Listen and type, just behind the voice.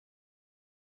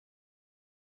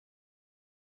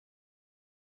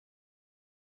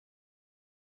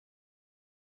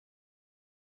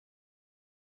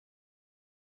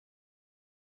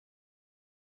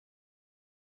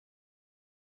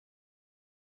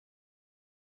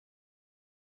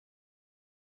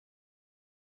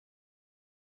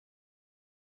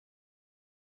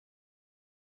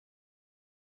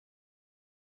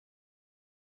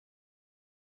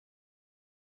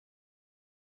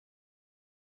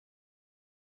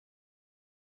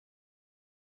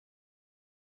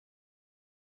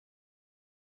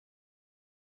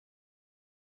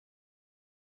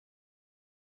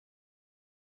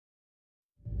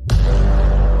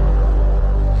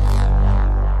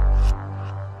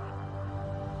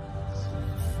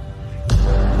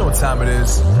time it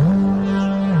is.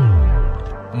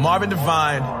 Marvin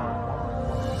Devine,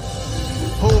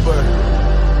 Huber,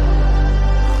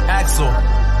 Axel,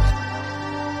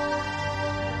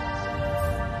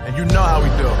 and you know how we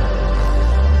do.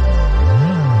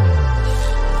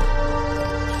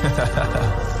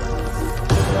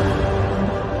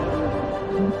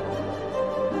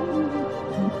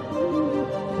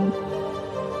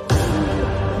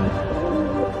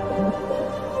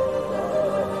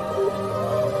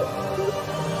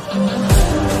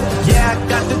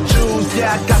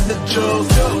 Yeah, I got the juice.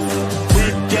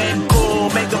 Big game cool,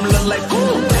 make them look like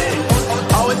cool.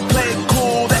 Always play it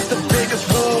cool, that's the biggest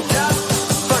rule.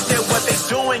 Forget what they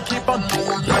doing, keep on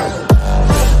doing that.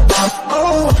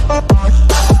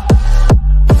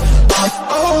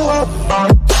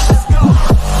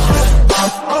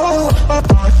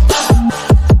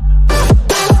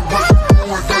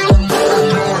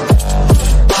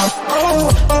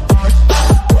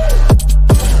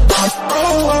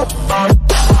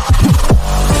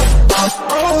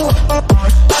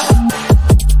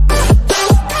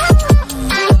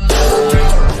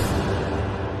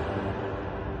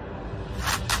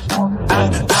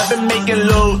 I've been making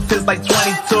loot since like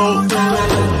 22.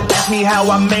 Ask me how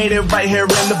I made it right here in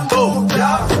the booth.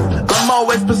 I'm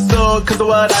always pursued cause of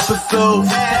what I pursue.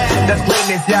 That's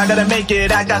greatness, yeah, I gotta make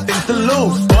it, I got things to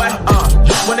lose. Boy,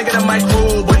 wanna get in my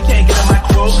crew, boy, you can't get in my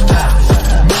crew.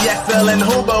 Me, Axel, and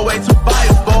Huber, way too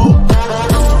fireball.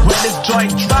 When this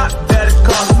joint drop, better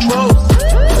call the troops.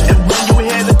 And when you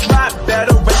hear the drop,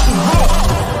 better raise the roof.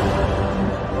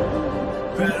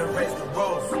 Better raise the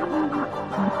roof.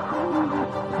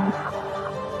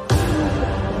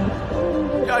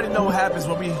 You already know what happens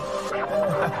when we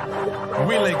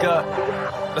link up.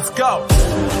 Let's go.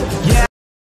 Yeah.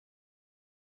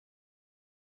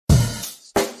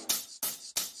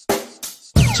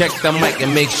 Check the mic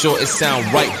and make sure it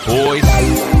sound right, boys.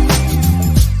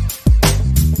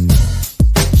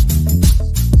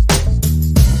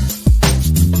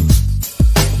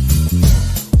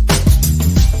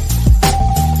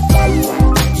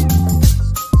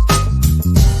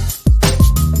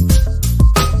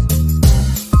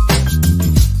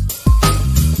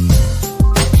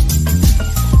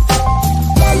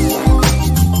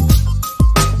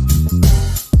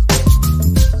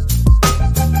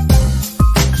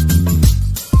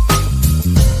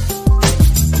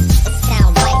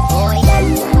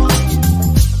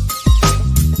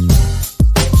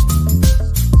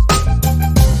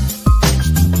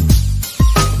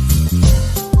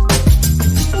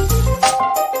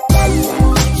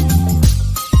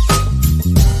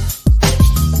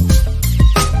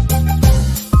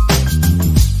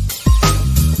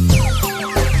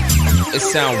 It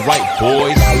sound right,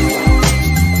 boys.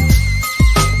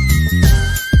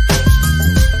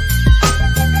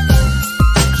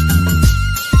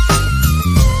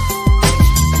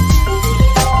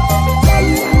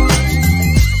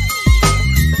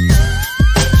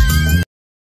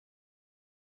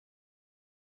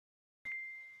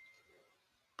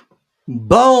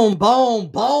 Boom, boom,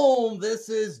 boom. This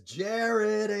is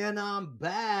Jared and I'm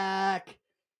back.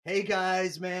 Hey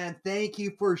guys, man, thank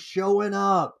you for showing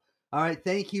up. All right,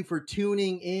 thank you for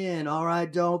tuning in. All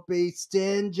right, don't be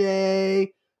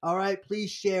stingy. All right, please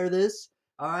share this.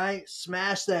 All right,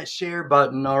 smash that share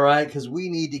button. All right, because we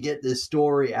need to get this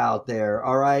story out there.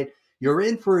 All right, you're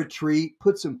in for a treat.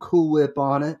 Put some Cool Whip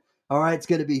on it. All right, it's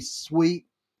going to be sweet.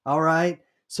 All right.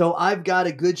 So I've got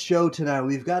a good show tonight.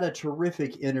 We've got a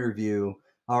terrific interview.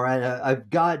 All right. I've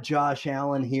got Josh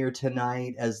Allen here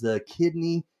tonight as the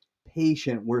kidney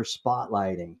patient we're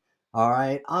spotlighting. All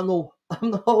right. I'm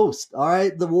the host. All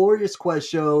right. The Warriors Quest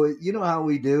show. You know how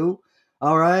we do.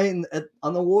 All right. And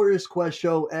on the Warriors Quest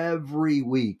show every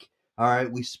week. All right.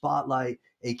 We spotlight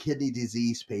a kidney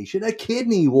disease patient, a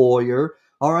kidney warrior.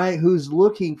 All right. Who's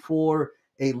looking for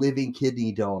a living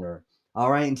kidney donor. All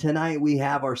right, and tonight we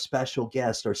have our special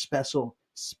guest. Our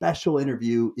special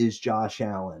interview is Josh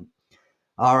Allen.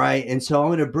 All right, and so I'm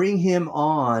going to bring him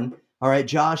on. All right,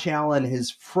 Josh Allen is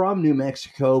from New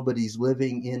Mexico, but he's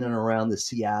living in and around the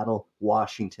Seattle,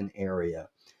 Washington area.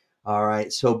 All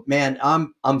right, so man,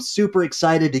 I'm super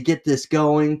excited to get this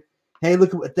going. Hey,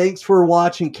 look, thanks for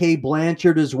watching. Kay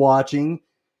Blanchard is watching.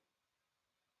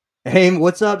 Hey,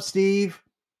 what's up, Steve?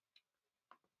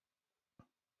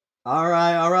 All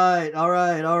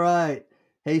right.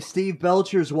 Hey, Steve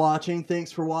Belcher's watching.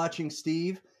 Thanks for watching,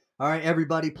 Steve. All right,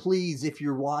 everybody, please, if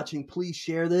you're watching, please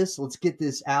share this. Let's get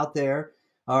this out there.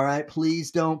 All right,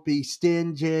 please don't be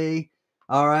stingy.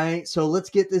 All right, so let's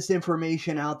get this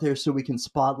information out there so we can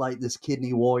spotlight this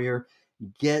kidney warrior.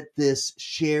 Get this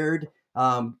shared.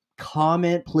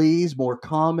 Comment, please. More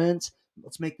comments.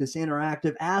 let's make this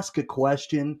interactive. Ask a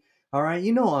question. All right.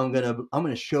 You know, I'm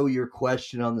gonna show your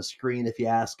question on the screen if you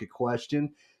ask a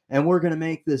question. And we're gonna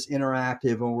make this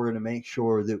interactive, and we're gonna make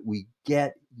sure that you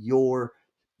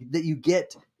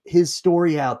get his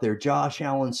story out there, Josh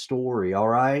Allen's story. All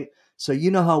right. So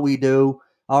you know how we do.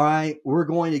 All right. We're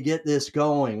going to get this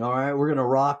going. All right. We're gonna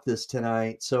rock this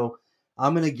tonight. So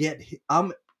I'm going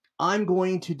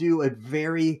to do a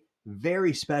very,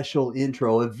 very special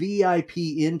intro, a VIP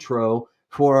intro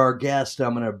for our guest.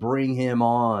 I'm going to bring him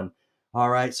on. All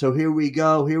right, so here we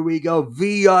go. Here we go.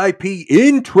 VIP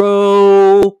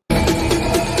intro.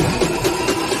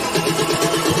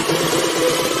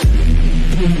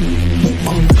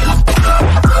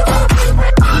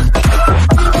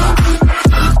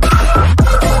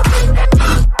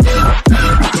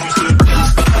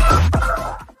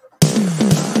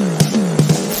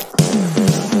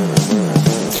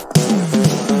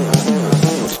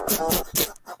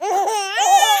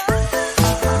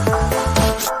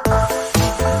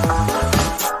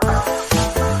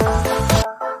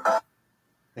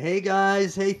 Hey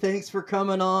guys, hey, thanks for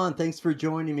coming on. Thanks for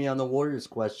joining me on the Warriors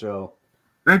Quest show.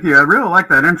 Thank you. I really like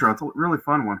that intro. It's a really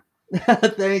fun one.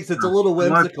 Thanks. It's a little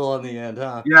whimsical on the end,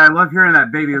 huh? Yeah, I love hearing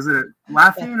that baby. Is it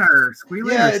laughing or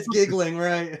squealing? Yeah, or it's giggling,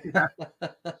 right? Yeah.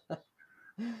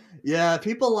 Yeah,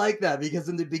 people like that because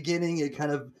in the beginning it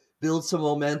kind of builds some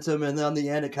momentum, and then on the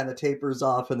end it kind of tapers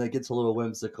off and it gets a little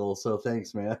whimsical. So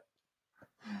thanks, man.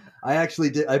 I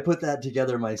put that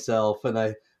together myself,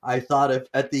 and I thought if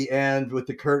at the end with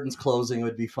the curtains closing, it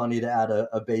would be funny to add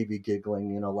a baby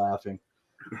giggling, laughing.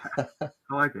 Yeah, I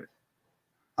like it.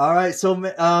 All right. So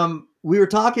we were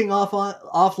talking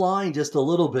offline just a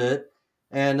little bit,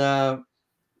 and, and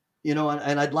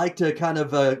I'd like to kind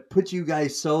of put you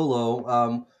guys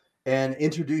solo and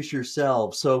introduce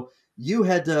yourselves. So you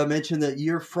had mentioned that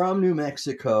you're from New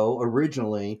Mexico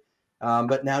originally,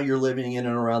 but now you're living in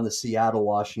and around the Seattle,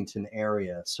 Washington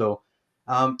area. So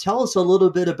tell us a little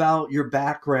bit about your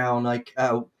background, like,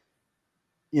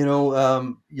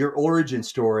 your origin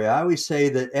story. I always say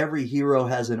that every hero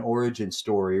has an origin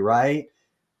story, right?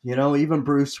 Even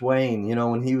Bruce Wayne,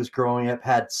 when he was growing up,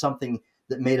 had something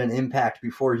that made an impact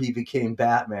before he became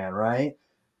Batman, right?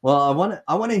 Well,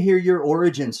 I want to hear your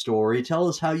origin story. Tell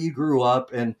us how you grew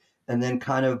up, and then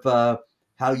kind of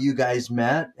how you guys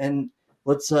met, and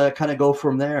let's kind of go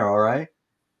from there. All right.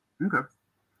 Okay.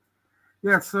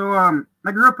 Yeah, so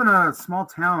I grew up in a small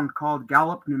town called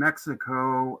Gallup, New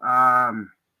Mexico,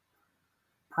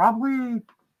 probably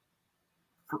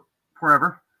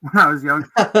forever when I was young.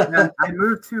 And I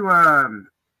moved to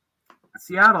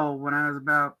Seattle when I was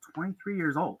about 23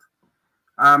 years old.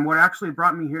 What actually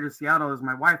brought me here to Seattle is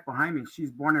my wife behind me.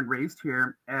 She's born and raised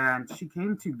here, and she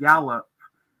came to Gallup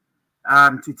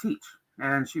to teach.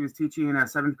 And she was teaching a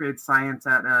 7th grade science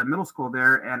at a middle school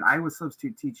there, and I was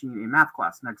substitute teaching a math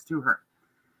class next to her.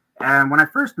 And when I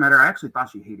first met her, I actually thought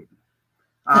she hated me.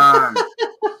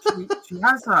 She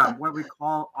has what we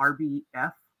call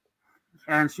RBF,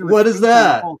 and she was what is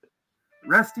that?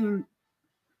 Resting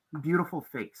beautiful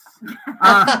face.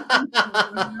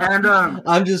 And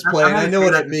I'm just playing. I know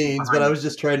what it means, but I was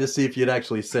just trying to see if you'd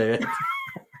actually say it.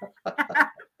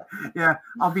 Yeah,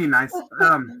 I'll be nice.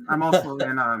 I'm also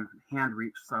in hand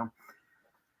reach, so.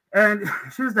 And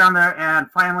she was down there, and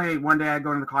finally one day I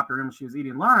go in the coffee room. She was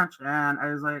eating lunch, and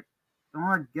I was like, "Oh,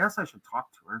 I guess I should talk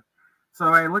to her." So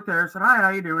I looked at her and said, "Hi,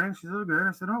 how you doing?" She said, "Oh, good."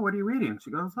 I said, "Oh, what are you eating?" She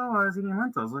goes, "Oh, I was eating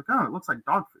lentils." I was like, "Oh, it looks like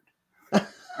dog food."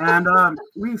 And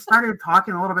we started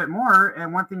talking a little bit more,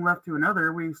 and one thing left to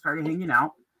another. We started hanging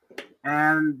out,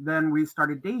 and then we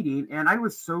started dating. And I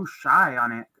was so shy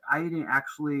on it, I didn't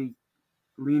actually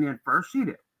lean in first. She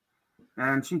did,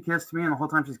 and she kissed me, and the whole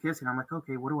time she's kissing, I'm like,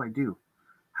 "Okay, what do I do?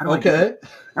 How do I do it?"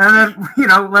 And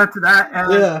then led to that,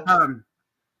 and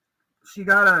she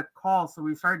got a call, so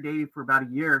we started dating for about a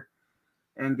year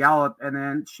in Gallup, and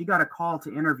then she got a call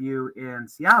to interview in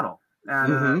Seattle at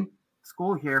a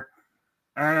school here,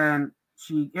 and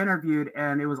she interviewed,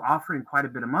 and it was offering quite a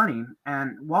bit of money.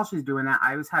 And while she's doing that,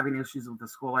 I was having issues with the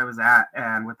school I was at,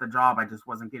 and with the job, I just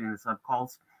wasn't getting the sub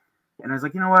calls. And I was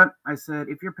like, you know what? I said,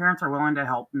 if your parents are willing to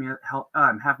have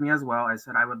me as well, I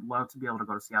said, I would love to be able to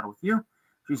go to Seattle with you.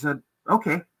 She said,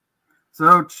 okay.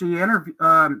 So she interviewed,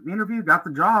 got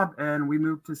the job, and we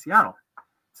moved to Seattle.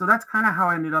 So that's kind of how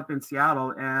I ended up in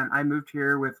Seattle. And I moved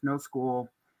here with no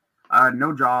school,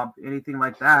 no job, anything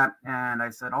like that. And I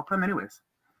said, I'll come anyways.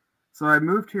 So I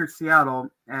moved here to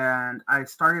Seattle, and I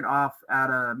started off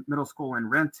at a middle school in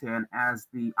Renton as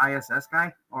the ISS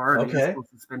guy, or the school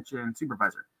suspension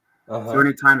supervisor. So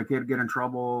anytime a kid get in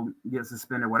trouble, get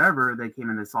suspended, whatever, they came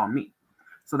and they saw me.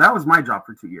 So that was my job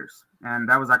for 2 years. And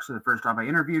that was actually the first job I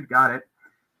interviewed, got it.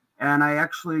 And I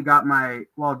actually got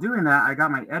while doing that, I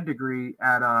got my ed degree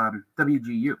at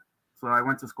WGU. So I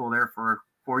went to school there for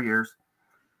 4 years.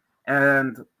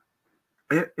 And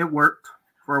it worked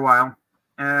for a while.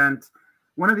 And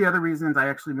one of the other reasons I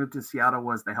actually moved to Seattle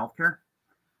was the healthcare.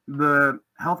 The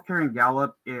healthcare in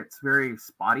Gallup, it's very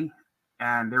spotty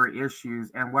and there were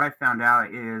issues. And what I found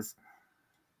out is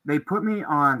they put me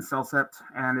on CellCept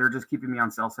and they were just keeping me on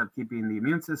CellCept, keeping the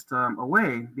immune system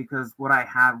away because what I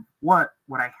had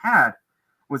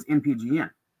was NPGN.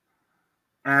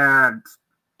 And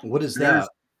what is that?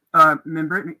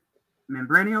 Membranous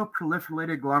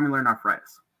proliferative glomerular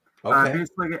nephritis. Okay.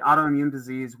 Basically, an autoimmune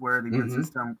disease where the immune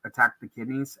system attacked the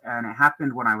kidneys, and it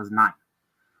happened when I was 9.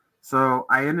 So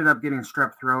I ended up getting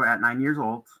strep throat at 9 years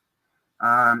old.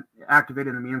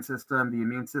 Activated the immune system. The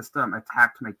immune system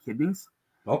attacked my kidneys.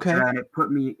 Okay. And it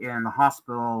put me in the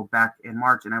hospital back in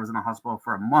March, and I was in the hospital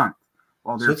for a month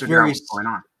while they were figuring out what's going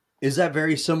on. Is that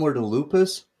very similar to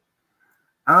lupus?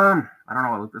 I don't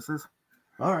know what lupus is.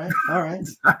 All right.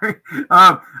 Sorry.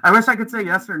 I wish I could say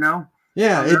yes or no.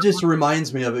 Yeah, it just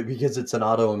reminds me of it because it's an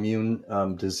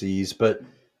autoimmune disease, but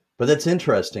that's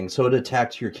interesting. So it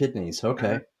attacked your kidneys.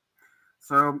 Okay.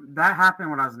 So that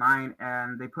happened when I was 9,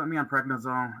 and they put me on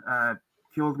prednisone,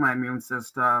 killed my immune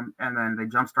system, and then they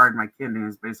jump-started my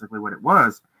kidneys, basically what it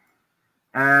was.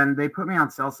 And they put me on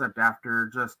CellCept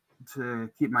after just to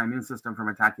keep my immune system from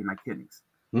attacking my kidneys.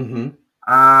 Mm-hmm.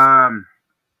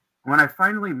 When I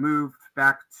finally moved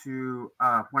back to,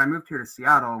 when I moved here to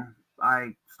Seattle,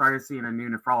 I started seeing a new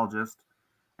nephrologist,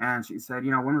 and she said,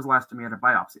 when was the last time you had a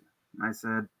biopsy? And I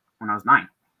said, when I was 9.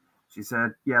 She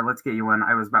said, yeah, let's get you one.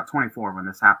 I was about 24 when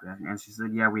this happened. And she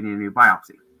said, yeah, we need a new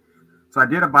biopsy. So I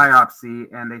did a biopsy,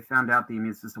 and they found out the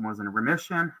immune system was in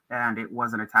remission, and it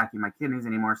wasn't attacking my kidneys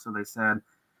anymore. So they said,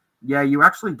 yeah, you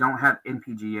actually don't have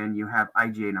NPGN, you have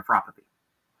IgA nephropathy.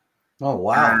 Oh,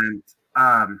 wow.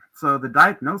 And so the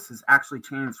diagnosis actually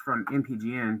changed from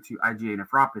NPGN to IgA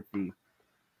nephropathy.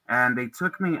 And they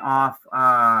took me off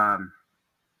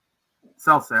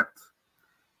CellCept.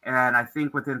 And I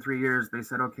think within 3 years, they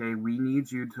said, okay, we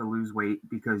need you to lose weight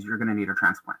because you're going to need a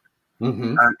transplant.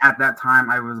 Mm-hmm. At that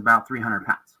time, I was about 300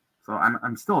 pounds. So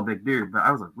I'm still a big dude, but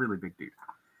I was a really big dude.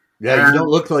 Yeah, you don't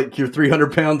look like you're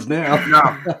 300 pounds now.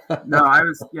 No, I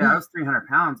was 300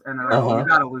 pounds. And they're like, you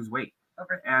got to lose weight.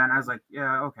 Okay. And I was like,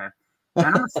 yeah, okay. And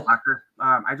I'm a slacker.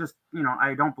 I just,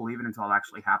 I don't believe it until it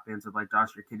actually happens. It's like,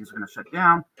 Josh, your kidneys are going to shut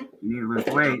down. You need to lose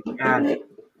weight. And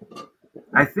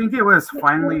I think it was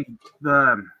finally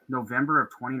the November of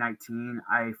 2019,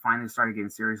 I finally started getting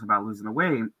serious about losing the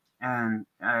weight. And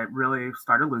I really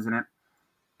started losing it.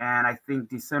 And I think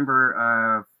December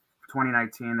of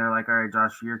 2019, they're like, all right,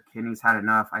 Josh, your kidneys had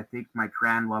enough. I think my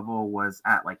creatinine level was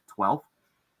at like 12.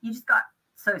 You just got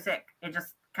so sick. It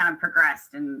just kind of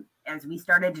progressed. And as we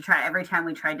started to try, every time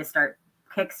we tried to start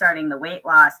kickstarting the weight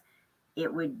loss,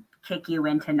 it would kick you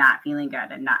into not feeling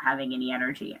good and not having any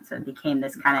energy. And so it became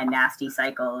this kind of nasty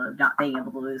cycle of not being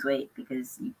able to lose weight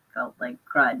because you felt like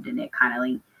crud. And it kind of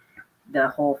like the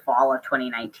whole fall of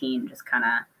 2019 just kind of.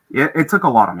 Yeah, it took a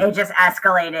lot of me. It just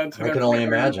escalated to I can only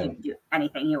imagine. You could do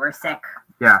anything. You were sick.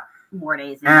 Yeah. More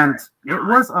days. And it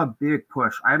was a big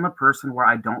push. I'm a person where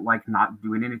I don't like not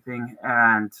doing anything.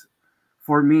 And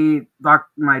for me,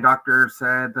 my doctor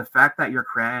said the fact that your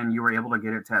creatinine, you were able to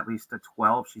get it to at least a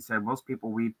 12. She said most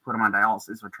people, we put them on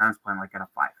dialysis or transplant like at a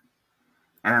 5.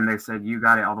 And they said you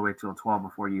got it all the way to a 12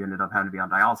 before you ended up having to be on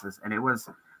dialysis. And it was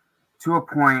to a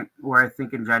point where I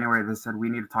think in January they said we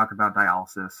need to talk about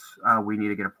dialysis. We need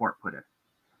to get a port put in.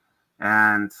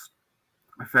 And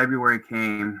February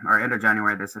came, or end of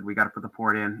January, they said we got to put the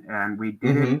port in, and we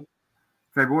did it.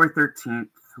 February 13th,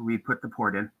 we put the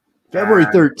port in. February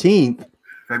 13th.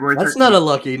 February 13th. That's not a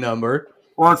lucky number.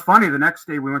 Well, it's funny. The next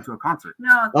day we went to a concert.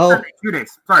 No. Oh. 2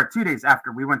 days. Sorry, 2 days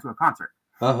after we went to a concert.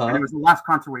 And it was the last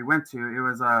concert we went to. It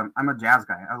was I'm a jazz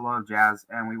guy. I love jazz,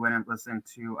 and we went and listened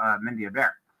to Mindy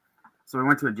Bear. So we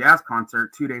went to a jazz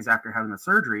concert 2 days after having the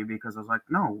surgery because I was like,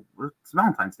 no, it's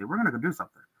Valentine's Day. We're gonna go do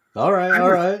something. All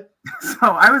right. So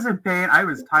I was in pain. I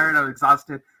was tired. I was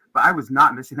exhausted, but I was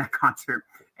not missing that concert.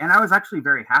 And I was actually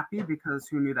very happy because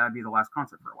who knew that would be the last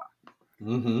concert for a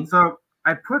while. Mm-hmm. So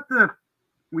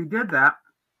we did that,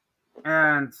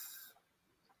 and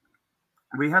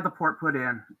we had the port put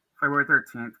in February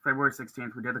 13th, February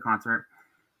 16th, we did the concert.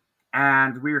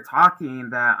 And we were talking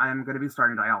that I'm going to be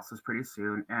starting dialysis pretty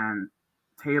soon. And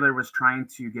Taylor was trying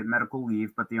to get medical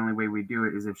leave, but the only way we do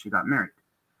it is if she got married.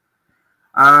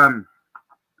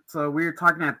 So we were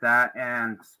talking at that,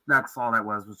 and that's all that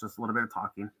was just a little bit of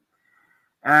talking.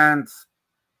 And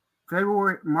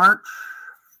March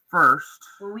first.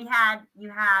 Well,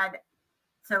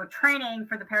 so training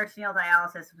for the peritoneal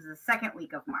dialysis was the second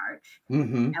week of March.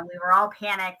 Mm-hmm. And we were all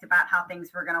panicked about how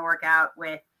things were going to work out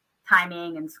with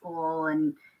timing and school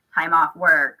and time off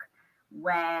work.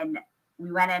 When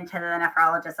we went into the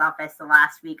nephrologist's office the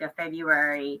last week of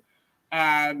February,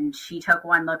 and she took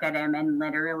one look at him and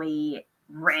literally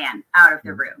ran out of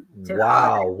the room.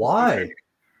 Wow. Why?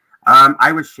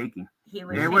 I was shaking.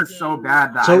 It was so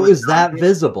bad. That so is that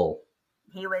visible?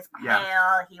 He was pale.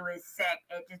 Yeah. He was sick.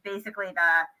 It just basically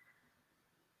the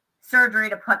surgery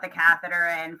to put the catheter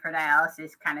in for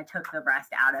dialysis kind of took the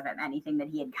breast out of him. Anything that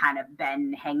he had kind of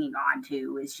been hanging on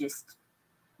to was just,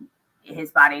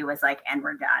 his body was like, and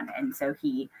we're done. And so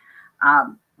he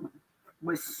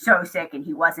was so sick, and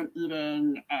he wasn't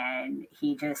eating, and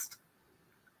he just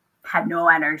had no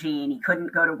energy, and he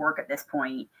couldn't go to work at this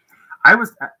point. I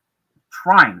was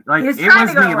trying. Like, it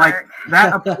was me. Like,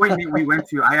 that appointment we went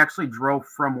to, I actually drove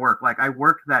from work. Like, I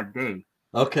worked that day.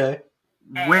 Okay.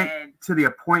 Went to the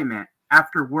appointment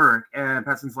after work, and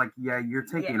Preston's like, yeah, you're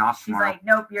taking off tomorrow. She's like,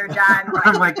 nope, you're done. Like,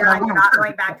 I'm like, you're not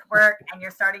going back to work, and you're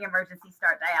starting emergency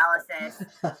start dialysis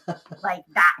like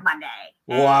that Monday.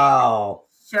 And wow.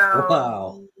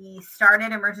 So we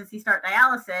started emergency start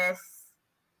dialysis,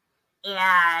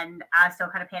 and I was still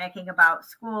kind of panicking about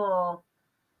school.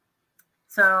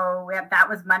 So that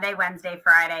was Monday, Wednesday,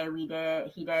 Friday.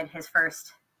 He did his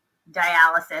first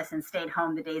dialysis and stayed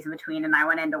home the days in between, and I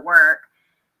went into work.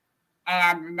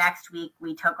 And the next week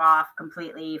we took off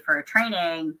completely for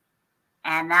training.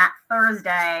 And that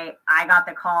Thursday I got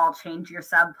the call, change your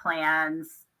sub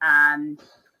plans.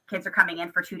 Kids are coming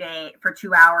in for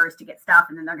 2 hours to get stuff,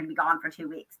 and then they're going to be gone for 2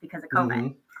 weeks because of COVID. Mm-hmm.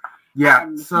 Yeah.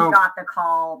 And so he got the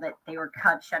call that they were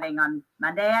shutting on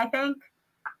Monday, I think.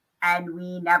 And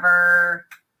we never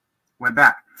went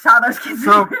back. Saw those kids.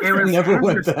 So it was never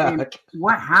went interesting. back.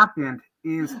 What happened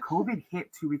is COVID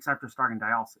hit 2 weeks after starting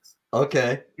dialysis.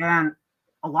 Okay. And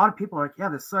a lot of people are like, yeah,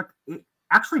 this sucked. It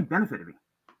actually benefited me.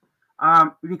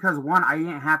 Because one, I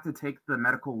didn't have to take the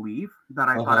medical leave that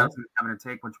I thought I was having to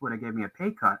take, which would have gave me a pay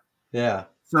cut. Yeah.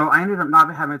 So I ended up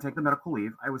not having to take the medical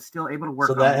leave. I was still able to work.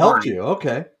 So that helped you.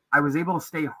 Okay. I was able to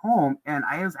stay home, and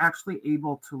I was actually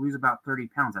able to lose about 30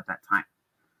 pounds at that time.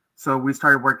 So we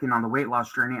started working on the weight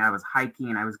loss journey. I was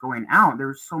hiking. I was going out. There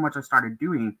was so much I started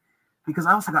doing because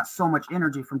I also got so much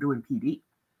energy from doing PD.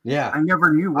 Yeah. I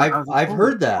never knew what I've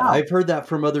heard that. I've heard that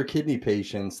from other kidney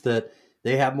patients that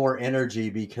they have more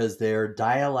energy because they're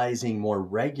dialyzing more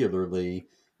regularly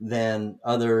than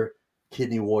other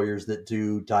kidney warriors that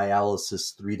do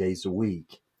dialysis 3 days a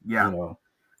week. Yeah, you know?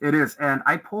 It is. And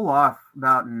I pull off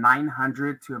about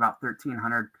 900 to about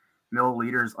 1,300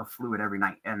 milliliters of fluid every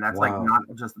night. And that's like not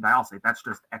just the dialysate. That's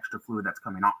just extra fluid that's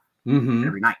coming off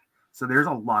every night. So there's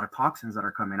a lot of toxins that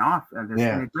are coming off. And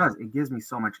it gives me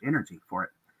so much energy for it.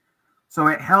 So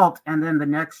it helped. And then the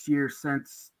next year,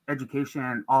 since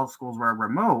education, all schools were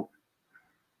remote,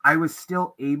 I was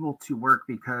still able to work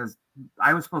because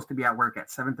I was supposed to be at work at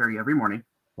 7:30 every morning.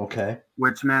 Okay.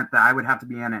 Which meant that I would have to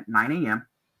be in at 9 a.m.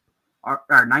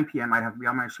 or 9 p.m. I'd have to be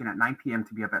on my machine at 9 p.m.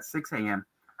 to be up at 6 a.m.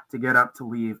 to get up to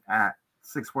leave at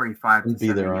 6:45 and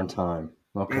be there on time.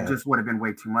 Okay. It just would have been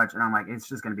way too much. And I'm like, it's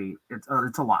just going to be, it's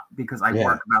a lot because I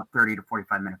work about 30 to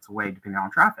 45 minutes away depending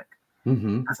on traffic. I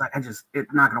was like, it's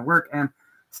not going to work. And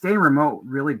staying remote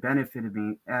really benefited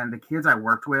me. And the kids I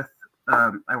worked with,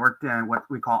 I worked in what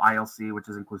we call ILC, which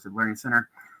is Inclusive Learning Center.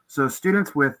 So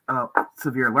students with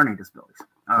severe learning disabilities.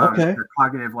 Their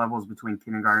cognitive levels between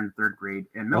kindergarten and third grade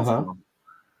and middle school.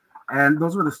 And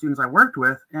those were the students I worked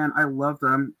with, and I loved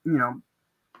them. You know,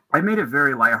 I made it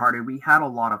very lighthearted. We had a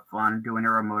lot of fun doing it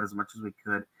remote as much as we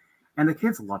could, and the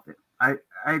kids loved it.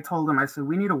 I told them, I said,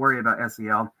 we need to worry about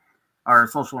SEL, our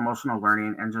social emotional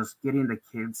learning, and just getting the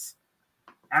kids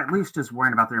at least just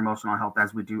worrying about their emotional health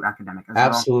as we do academic as well.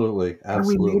 Absolutely. And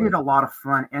we made it a lot of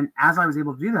fun. And as I was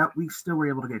able to do that, we still were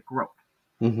able to get growth.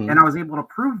 And I was able to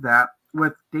prove that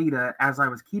with data as I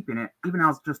was keeping it, even though I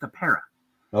was just a para.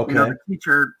 Okay. You know, the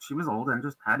teacher, she was old and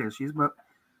just had issues, but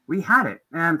we had it.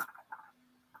 And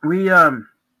we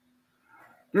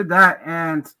did that.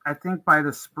 And I think by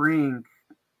the spring,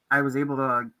 I was able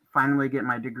to finally get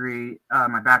my degree,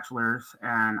 my bachelor's,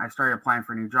 and I started applying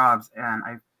for new jobs. And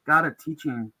I got a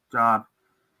teaching job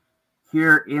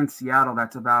here in Seattle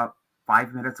that's about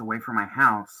 5 minutes away from my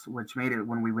house, which made it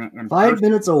when we went in. 5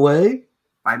 minutes away?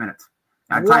 5 minutes.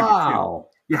 I timed it too.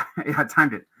 Yeah, I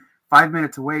timed it. 5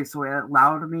 minutes away. So it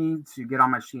allowed me to get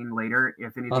on my machine later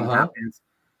if anything happens.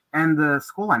 And the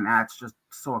school I'm at is just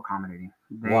so accommodating.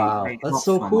 They that's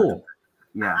so cool.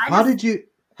 Yeah. How did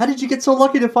you get so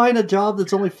lucky to find a job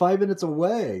that's only 5 minutes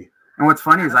away? And what's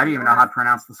funny is I didn't even know how to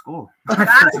pronounce the school. God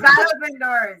opened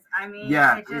doors. I mean,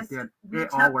 yeah, it just did. It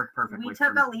all worked perfectly. We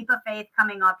took a leap of faith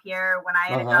coming up here when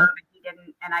I had a job and he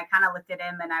didn't. And I kind of looked at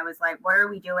him and I was like, what are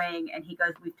we doing? And he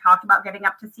goes, we've talked about getting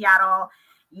up to Seattle.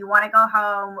 You want to go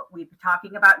home. We've been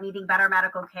talking about needing better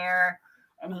medical care.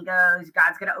 And he goes,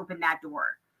 God's going to open that door.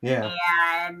 Yeah.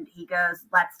 And he goes,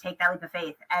 let's take that leap of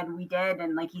faith. And we did.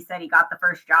 And like he said, he got the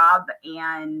first job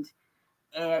and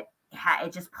it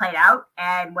just played out.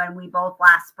 And when we both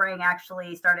last spring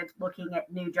actually started looking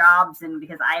at new jobs, and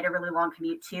because I had a really long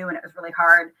commute too, and it was really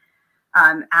hard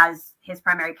as his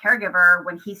primary caregiver,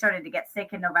 when he started to get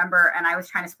sick in November, and I was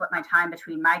trying to split my time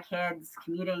between my kids,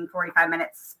 commuting 45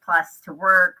 minutes plus to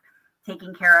work,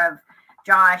 taking care of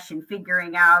Josh and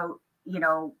figuring out, you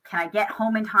know, can I get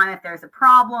home in time if there's a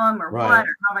problem or what,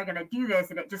 or how am I going to do this?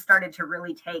 And it just started to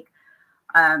really take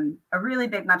a really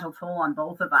big mental toll on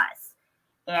both of us.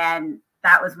 And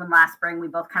that was when last spring we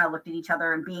both kind of looked at each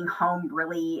other, and being home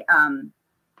really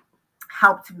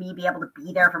helped me be able to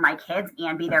be there for my kids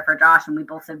and be there for Josh. And we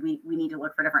both said we need to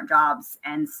look for different jobs.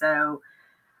 And so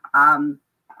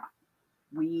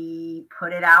we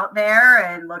put it out there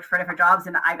and looked for different jobs.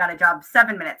 And I got a job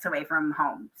 7 minutes away from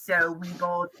home. So we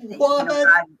both, you know,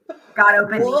 God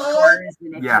opened these doors,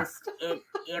 and it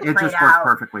played just out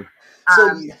worked perfectly.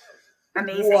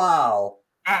 Amazing. Wow.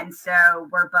 And so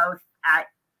we're both at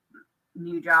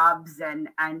new jobs and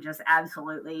just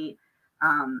absolutely,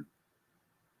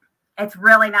 it's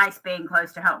really nice being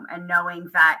close to home and knowing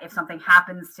that if something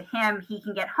happens to him, he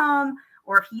can get home,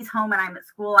 or if he's home and I'm at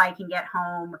school, I can get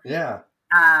home. Yeah.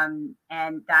 And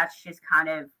that's just kind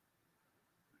of,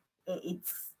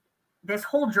 this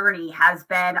whole journey has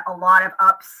been a lot of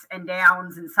ups and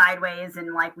downs and sideways.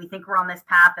 And like, we think we're on this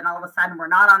path and all of a sudden we're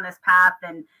not on this path.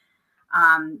 And,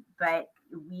 but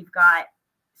we've got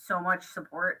so much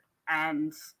support,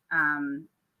 and,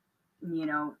 you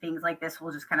know, things like this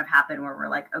will just kind of happen where we're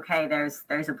like, okay, there's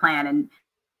a plan. And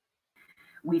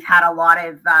we've had a lot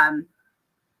of,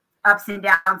 ups and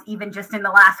downs, even just in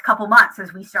the last couple months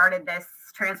as we started this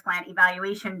transplant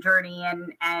evaluation journey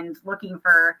and looking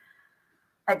for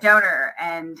a donor.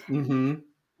 And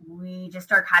we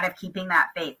just are kind of keeping that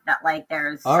faith that like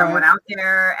there's someone out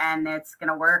there and it's going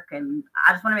to work. And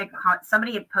I just want to make a comment.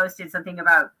 Somebody had posted something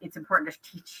about it's important to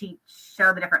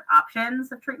show the different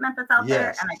options of treatment that's out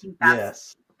there. And I think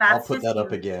that's I'll put that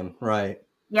up again. Right.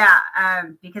 Yeah.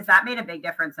 Because that made a big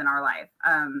difference in our life.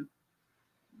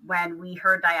 When we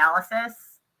heard dialysis,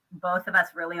 both of us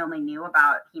really only knew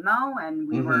about chemo, and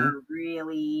we were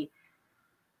really,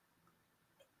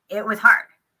 it was hard.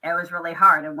 It was really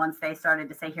hard. And once they started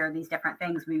to say, here are these different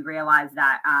things, we realized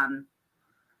that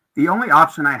the only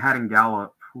option I had in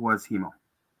Gallup was hemo.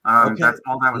 That's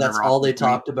all that was. That's all they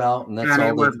talked about. And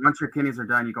it was once your kidneys are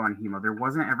done, you go on hemo. There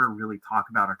wasn't ever really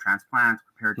talk about a transplant,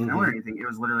 peritoneal or anything. It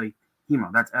was literally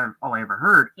hemo. That's all I ever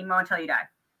heard. Hemo until you die.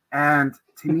 And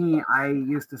to me, I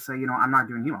used to say, you know, I'm not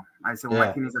doing hemo. I said, well,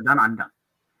 my kidneys are done, I'm done.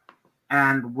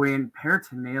 And when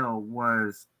peritoneal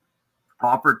was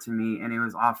offered to me, and it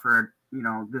was offered, you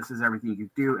know, this is everything you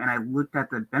could do, and I looked at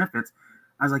the benefits,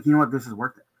 I was like, you know what, this is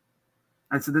worth it.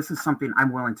 I said, this is something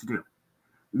I'm willing to do.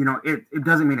 You know, it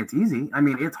doesn't mean it's easy. I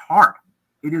mean, it's hard.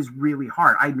 It is really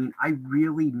hard. I mean, I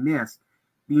really miss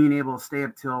being able to stay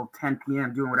up till 10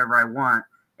 p.m. doing whatever I want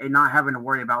and not having to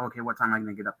worry about, okay, what time am I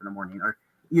going to get up in the morning? Or,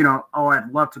 you know, oh,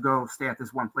 I'd love to go stay at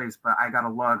this one place, but I got to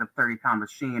lug a 30-pound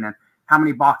machine, and how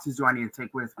many boxes do I need to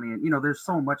take with me? And, you know, there's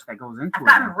so much that goes into it.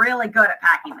 I've gotten really good at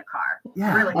packing the car.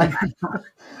 Yeah. Really good.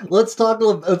 Let's talk a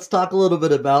little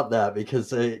bit about that,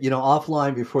 because, you know,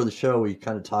 offline before the show, we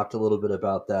kind of talked a little bit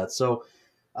about that. So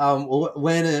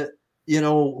when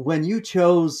you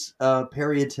chose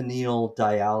peritoneal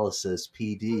dialysis,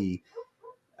 PD,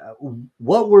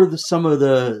 what were some of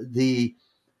the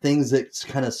things that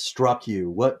kind of struck you?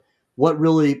 What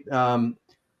really,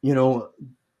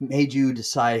 made you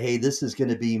decide, hey, this is going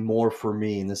to be more for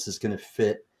me, and this is going to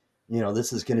fit,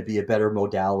 this is going to be a better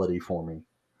modality for me?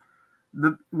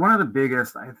 One of the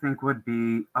biggest, I think, would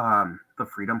be the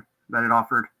freedom that it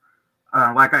offered.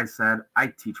 Like I said, I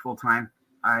teach full time.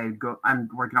 I'm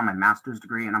working on my master's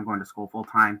degree, and I'm going to school full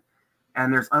time.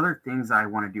 And there's other things I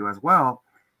want to do as well.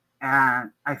 And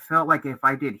I felt like if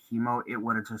I did hemo, it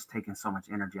would have just taken so much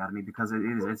energy out of me, because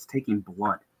it's taking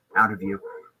blood out of you.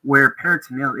 Where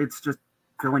peritoneal, it's just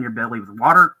filling your belly with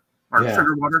water or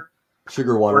sugar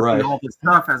water, right? All this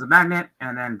stuff as a magnet,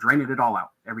 and then draining it all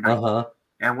out every night.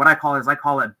 And what I call it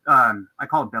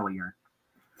belly urine.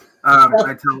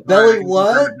 Belly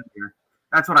what?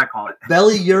 That's what I call it.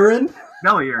 Belly urine.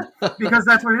 Belly urine, because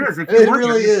that's what it is. If it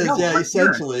really is. Yeah,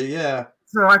 essentially. Yeah.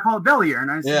 So I called belly urine.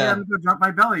 I said, Yeah. I'm going to dump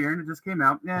my belly urine. It just came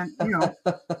out. And, you know,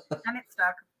 And it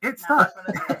stuck. it That's stuck. what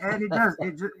it is. And it does.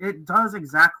 It does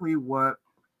exactly what,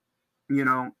 you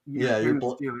know, Yeah,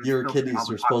 your kidneys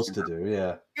are supposed to do.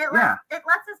 Yeah. It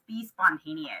lets us be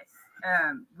spontaneous.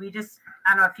 We just,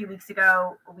 I don't know, a few weeks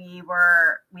ago, we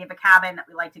have a cabin that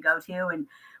we like to go to, and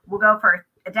we'll go for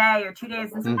a day or 2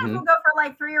 days, and sometimes we'll go for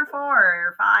like 3 or 4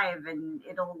 or 5, and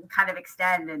it'll kind of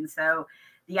extend. And so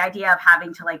the idea of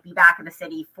having to like be back in the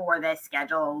city for this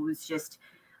schedule was just,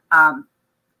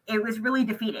 it was really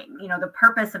defeating. You know, the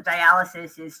purpose of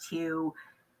dialysis is to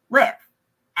live,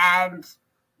 and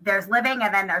there's living,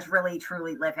 and then there's really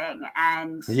truly living.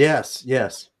 And yes.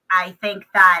 I think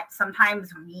that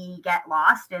sometimes we get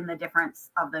lost in the difference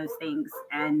of those things.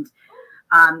 And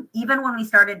even when we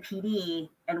started PD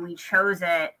and we chose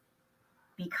it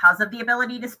because of the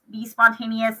ability to be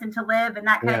spontaneous and to live and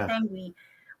that kind of thing,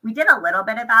 we did a little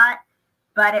bit of that,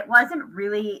 but it wasn't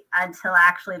really until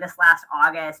actually this last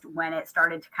August when it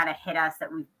started to kind of hit us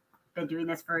that we've been doing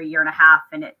this for 1.5 years,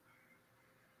 and it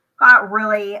got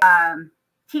really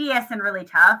tedious and really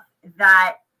tough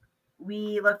that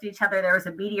we looked at each other. There was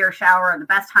a meteor shower, and the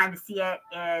best time to see it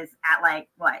is at like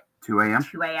what? 2 a.m.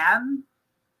 2 a.m.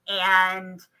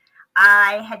 And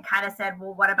I had kind of said,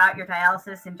 well, what about your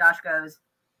dialysis? And Josh goes,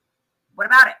 what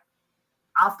about it?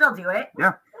 I'll still do it.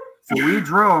 Yeah. So we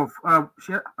drove.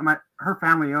 Her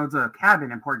family owns a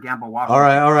cabin in Port Gamble, Washington.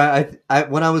 All right. I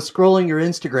when I was scrolling your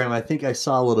Instagram, I think I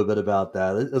saw a little bit about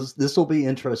that. This will be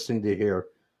interesting to hear.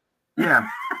 Yeah.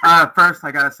 First,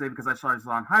 I gotta say, because I saw this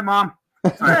on. Hi, Mom.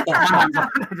 Sorry,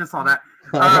 I just saw that.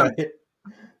 Right.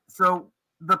 So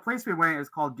the place we went is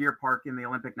called Deer Park in the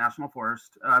Olympic National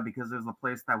Forest because it was the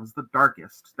place that was the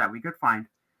darkest that we could find,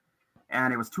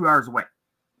 and it was 2 hours away.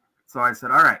 So I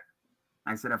said, all right.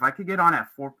 I said, if I could get on at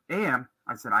 4 a.m.,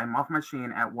 I said, I'm off my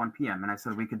machine at 1 p.m. And I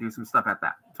said, we could do some stuff at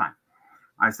that time.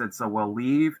 I said, so we'll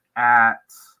leave at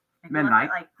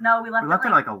midnight. We left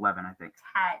at like 11, I think.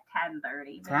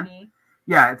 10:30, 10? maybe.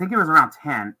 Yeah, I think it was around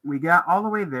 10. We got all the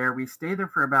way there. We stayed there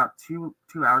for about 2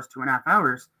 hours, 2.5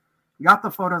 hours. Got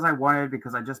the photos I wanted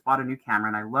because I just bought a new camera,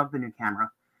 and I love the new camera.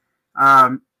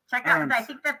 Check out. I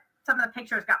think that some of the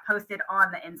pictures got posted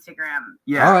on the Instagram.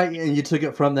 Yeah. All right, and you took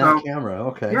it from that camera.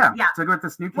 Okay. Yeah. Took it with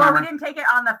this new camera. Well, we didn't take it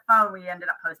on the phone. We ended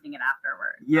up posting it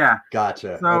afterwards. Yeah.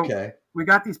 Gotcha. So okay. We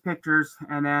got these pictures,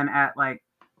 and then at like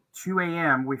 2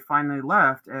 a.m., we finally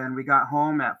left, and we got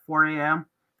home at 4 a.m.,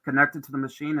 connected to the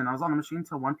machine, and I was on the machine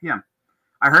until 1 p.m.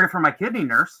 I heard it from my kidney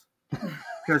nurse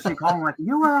because she called me like,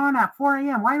 you were on at 4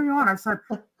 a.m. Why are you on? I said,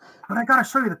 but I got to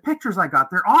show you the pictures I got.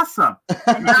 They're awesome.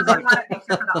 And now they want a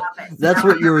picture for the office.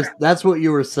 That's what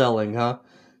you were selling, huh?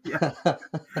 Yeah.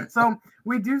 So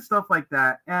we do stuff like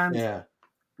that. And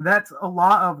that's a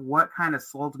lot of what kind of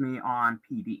sold me on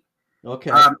PD.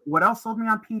 Okay. What else sold me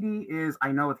on PD is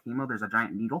I know with hemo, there's a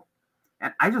giant needle.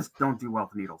 And I just don't do well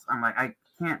with needles. I'm like, I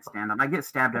can't stand them. I get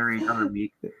stabbed every other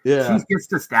week. Yeah. She gets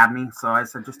to stab me. So I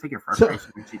said, just take your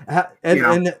frustration.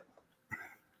 I'm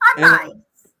nice.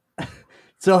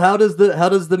 So how does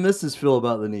the missus feel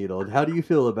about the needle? How do you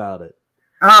feel about it?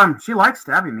 She likes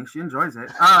stabbing me. She enjoys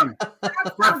it.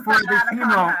 But for the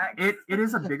hemo, it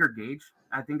is a bigger gauge,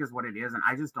 I think is what it is. And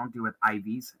I just don't do with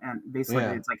IVs. And basically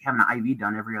it's like having an IV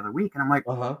done every other week. And I'm like,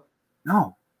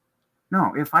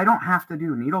 no, if I don't have to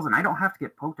do needles and I don't have to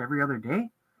get poked every other day,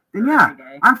 then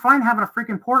I'm fine having a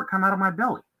freaking port come out of my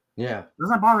belly. Yeah. It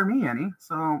doesn't bother me any.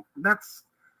 So that's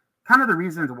kind of the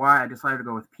reasons why I decided to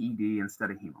go with PD instead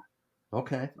of hemo.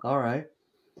 Okay. All right.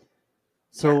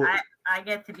 So I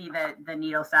get to be the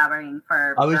needle stabbing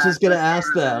for. I was just going to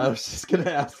ask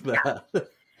that.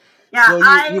 Yeah.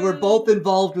 So you were both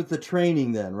involved with the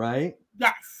training then, right?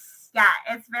 Yes. Yeah,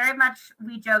 it's very much,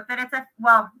 we joke and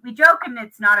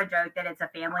it's not a joke that it's a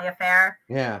family affair.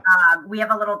 Yeah. We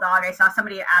have a little dog. I saw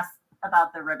somebody ask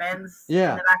about the ribbons in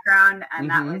the background, and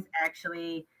that was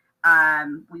actually,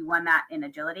 we won that in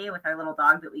agility with our little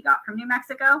dog that we got from New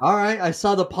Mexico. All right. I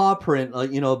saw the paw print,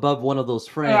 above one of those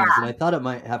frames, and I thought it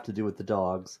might have to do with the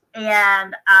dogs.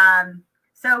 And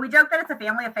so we joke that it's a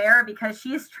family affair because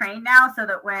she's trained now so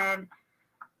that when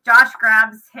Josh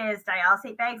grabs his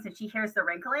dialysate bags and she hears the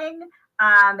wrinkling,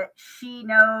 she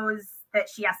knows that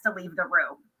she has to leave the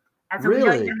room. And so we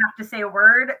don't even have to say a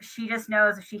word. She just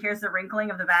knows if she hears the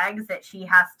wrinkling of the bags that she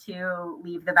has to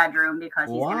leave the bedroom because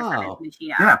he's going to turn his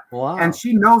machine out. Yeah. Wow. And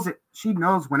she knows it. She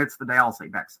knows when it's the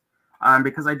dialysate bags.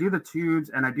 Because I do the tubes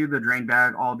and I do the drain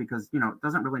bag all because, it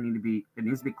doesn't really need to be, it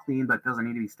needs to be clean, but it doesn't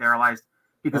need to be sterilized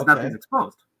because nothing's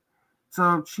exposed.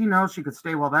 So she knows she could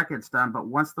stay while that gets done, but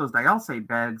once those dialysate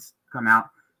bags come out,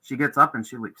 she gets up and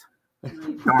she leaves.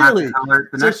 Really? The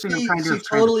next thing I'm trying to do is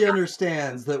totally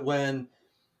understands that when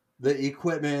the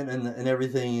equipment and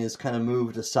everything is kind of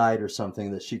moved aside or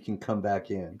something that she can come back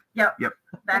in. Yep. Yep.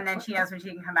 And then she knows when she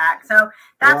can come back. So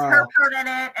that's Wow. her part in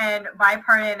it. And my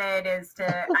part in it is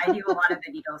I do a lot of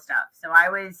the needle stuff. So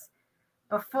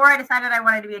before I decided I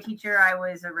wanted to be a teacher, I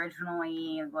was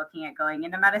originally looking at going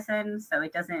into medicine. So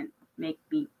it doesn't make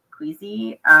me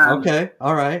queasy. Okay.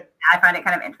 All right. I find it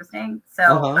kind of interesting.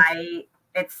 So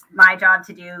it's my job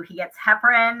to do. He gets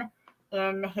heparin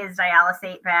in his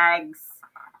dialysate bags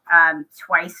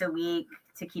twice a week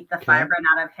to keep the fibrin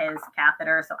out of his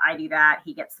catheter. So I do that.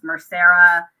 He gets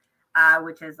Mircera,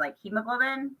 which is like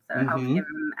hemoglobin. So it helps give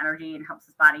him energy and helps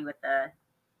his body with the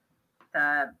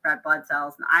red blood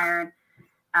cells and iron.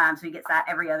 So he gets that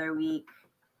every other week.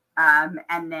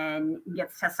 And then he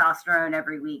gets testosterone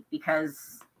every week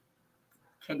because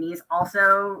kidneys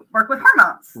also work with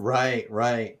hormones. Right.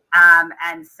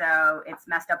 And so it's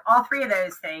messed up all three of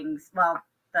those things. Well,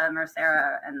 the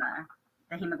Mircera and the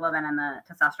hemoglobin and the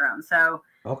testosterone. So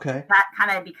that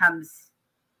kind of becomes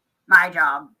my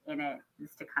job in it,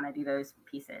 is to kind of do those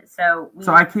pieces. So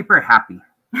I keep her happy.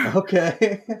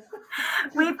 Okay.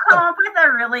 We've come up with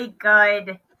a really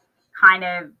good kind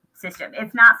of system.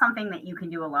 It's not something that you can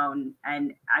do alone.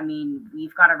 And I mean,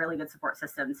 we've got a really good support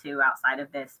system too outside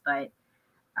of this, but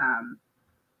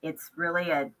it's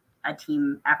really a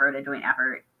team effort, a joint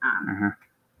effort,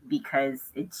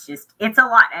 because it's a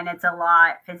lot, and it's a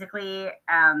lot physically,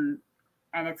 and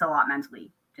it's a lot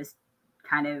mentally, just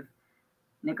kind of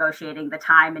negotiating the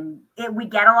time. And we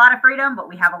get a lot of freedom, but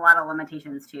we have a lot of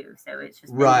limitations too. So it's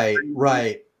just right.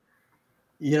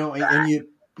 You know, and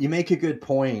you make a good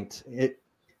point.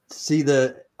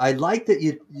 I like that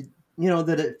you know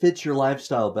that it fits your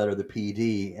lifestyle better, the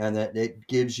PD, and that it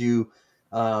gives you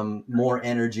more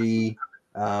energy,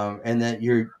 and that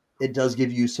it does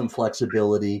give you some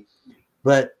flexibility,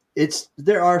 but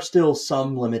there are still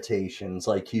some limitations.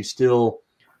 Like you still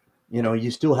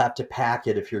have to pack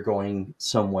it if you're going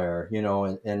somewhere,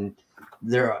 and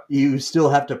you still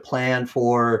have to plan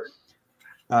for,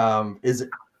 how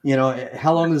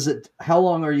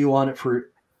long are you on it for?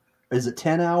 Is it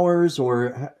 10 hours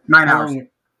or 9 hours?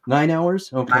 9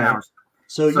 hours. Okay. 9 hours.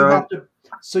 So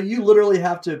you literally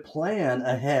have to plan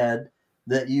ahead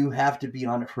that you have to be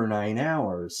on it for 9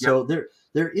 hours. Yep. So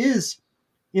there is,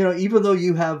 even though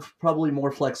you have probably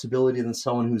more flexibility than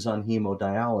someone who's on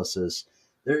hemodialysis,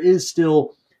 there is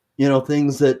still,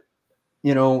 things that,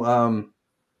 that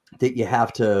you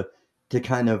have to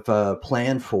kind of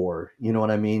plan for. You know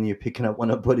what I mean? You're picking up what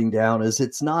I'm putting down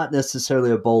it's not necessarily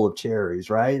a bowl of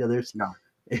cherries, right?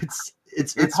 It's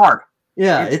hard.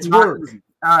 Yeah, it's work. Easy.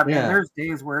 And there's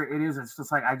days where it's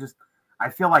just like, I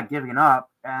feel like giving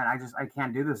up, and I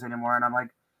can't do this anymore. And I'm like,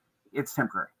 it's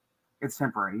temporary. It's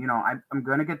temporary. I'm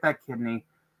going to get that kidney.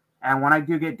 And when I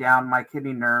do get down, my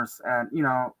kidney nurse and,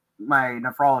 my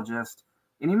nephrologist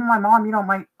and even my mom,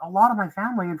 a lot of my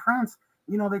family and friends,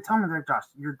 they tell me, they're, Josh,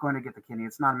 you're going to get the kidney.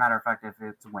 It's not a matter of fact if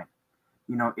it's when,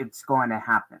 it's going to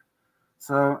happen.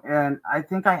 So, and I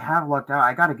think I have lucked out.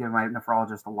 I got to give my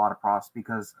nephrologist a lot of props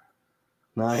because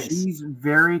nice. She's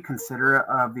very considerate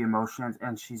of the emotions,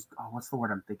 and what's the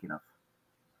word I'm thinking of?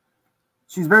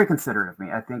 She's very considerate of me,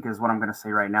 I think, is what I'm going to say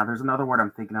right now. There's another word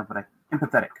I'm thinking of, but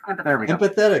empathetic. There we go.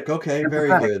 Empathetic. Okay. Very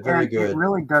good. Very good. It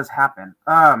really does happen.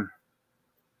 So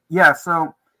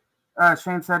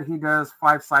Shane said he does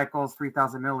 5 cycles,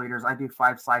 3,000 milliliters. I do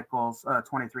 5 cycles,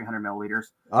 2,300 milliliters.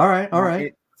 All right.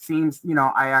 It seems,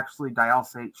 I actually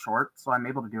dialysate short, so I'm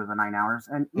able to do the 9 hours.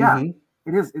 And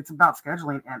it is. It's about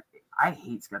scheduling, and I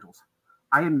hate schedules.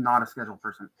 I am not a schedule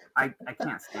person. I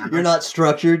can't stand it. You're not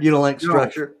structured? You don't like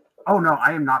structure? Oh, no,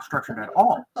 I am not structured at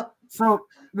all. So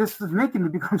this is making me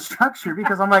become structured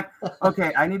because I'm like,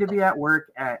 okay, I need to be at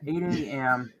work at 8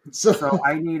 a.m. So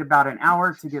I need about an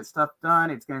hour to get stuff done.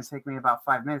 It's going to take me about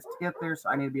 5 minutes to get there. So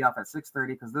I need to be off at 6:30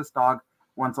 because this dog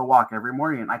wants a walk every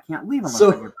morning, and I can't leave unless I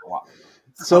give her a walk.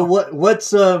 So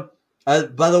what's by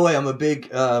the way, I'm a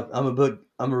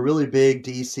really big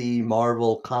DC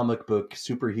Marvel comic book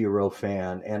superhero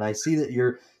fan, and I see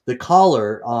that the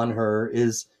collar on her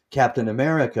is Captain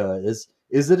America. Is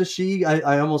it a she?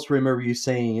 I almost remember you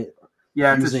saying it.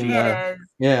 Yeah, using, it is.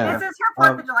 Yeah. This is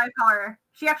her 4th of July collar.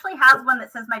 She actually has one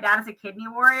that says "My dad is a kidney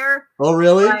warrior." Oh,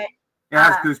 really? But, it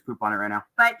has goose poop on it right now.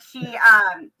 But she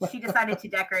decided to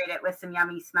decorate it with some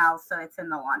yummy smells, so it's in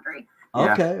the laundry.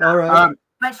 Okay, all right.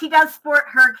 But she does sport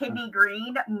her kidney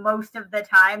green most of the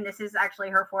time. This is actually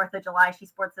her 4th of July. She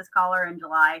sports this collar in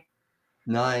July.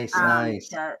 Nice.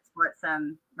 To sport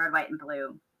some red, white, and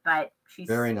blue. But she's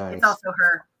very nice. It's also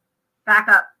her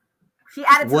backup. She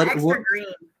added some extra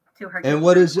green to her. And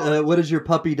what is your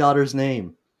puppy daughter's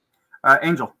name?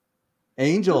 Angel.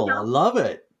 Angel. I love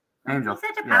it. Angel. He's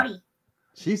such a Yeah. pouty.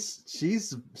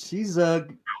 She's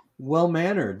well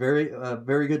mannered,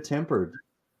 very good tempered.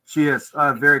 She is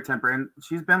very tempered, and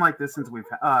she's been like this since we've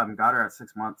got her at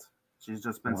 6 months. She's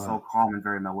just been so calm and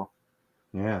very mellow.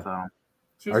 Yeah. So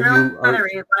she's really one of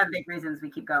the big reasons we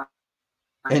keep going.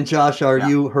 And Josh, are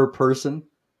you her person?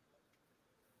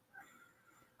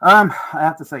 I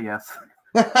have to say yes.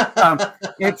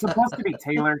 It's supposed to be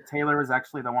Taylor. Taylor is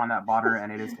actually the one that bought her,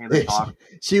 and it is Taylor's dog.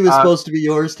 She was supposed to be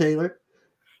yours, Taylor?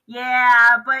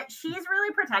 Yeah, but she's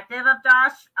really protective of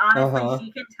Josh. Honestly,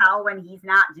 she can tell when he's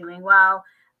not doing well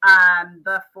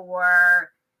before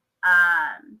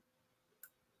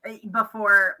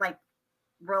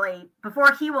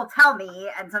he will tell me,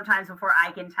 and sometimes before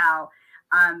I can tell,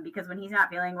 because when he's not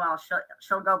feeling well,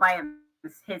 she'll go by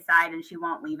his side and she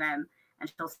won't leave him,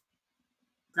 and she'll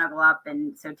snuggle up.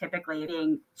 And so typically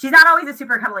she's not always a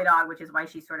super cuddly dog, which is why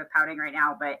she's sort of pouting right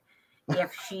now, but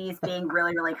if she's being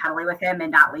really, really cuddly with him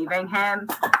and not leaving him,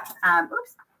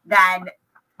 then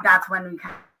that's when we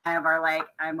kind of are like,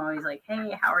 I'm always like,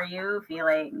 hey, how are you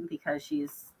feeling? Because she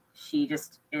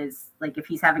just is like, if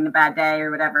he's having a bad day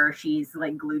or whatever, she's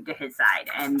like glued to his side.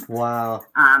 And wow.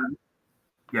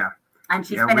 Yeah. And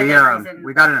she's been a big reason.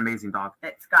 We got an amazing dog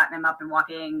that's gotten him up and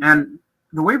walking. And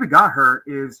the way we got her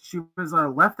is she was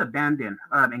left abandoned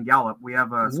in Gallup. We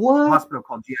have a hospital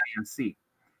called GINC,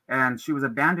 and she was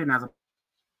abandoned as a.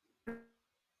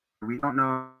 We don't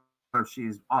know if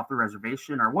she's off the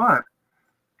reservation or what.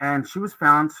 And she was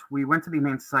found. We went to the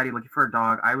Humane Society looking for a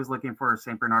dog. I was looking for a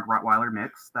St. Bernard Rottweiler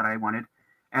mix that I wanted.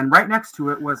 And right next to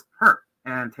it was her.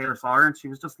 And Taylor saw her, and she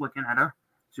was just looking at her.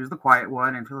 She was the quiet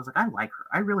one. And Taylor was like, I like her.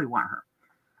 I really want her.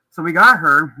 So we got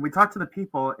her. We talked to the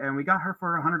people, and we got her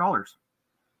for $100.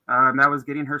 That was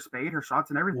getting her spayed, her shots,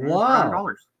 and everything. Wow. For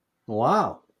 $100.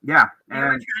 Wow. Yeah. They were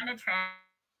trying to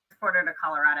transport her to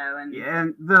Colorado.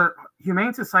 And the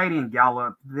Humane Society in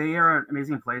Gallup, they are an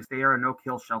amazing place. They are a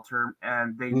no-kill shelter,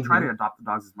 and they try to adopt the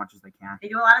dogs as much as they can. They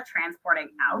do a lot of transporting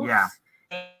out. Yeah.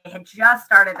 They had just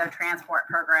started their transport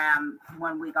program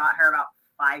when we got her about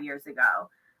 5 years ago.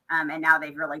 And now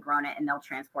they've really grown it, and they'll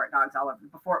transport dogs all over.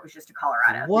 Before it was just to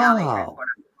Colorado. Wow. Now they transport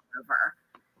them all over.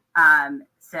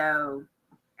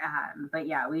 But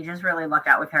yeah, we just really lucked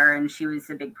out with her, and she was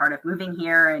a big part of moving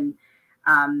here. And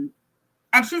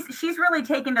she's really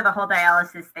taken to the whole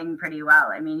dialysis thing pretty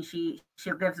well. I mean, she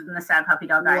lives in the sad puppy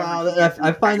dog. Wow,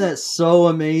 I find that so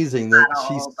amazing that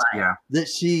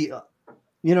she,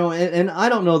 you know, and I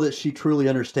don't know that she truly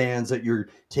understands that you're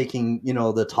taking, you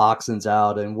know, the toxins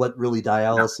out and what really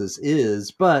dialysis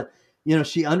is, but you know,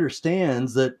 she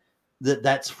understands that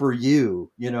that's for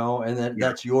you, you know, and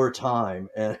that's your time,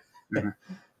 and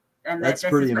and that's this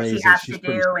pretty is what amazing. She has to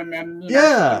do, and then you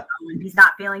know, when he's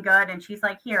not feeling good, and she's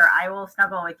like, "Here, I will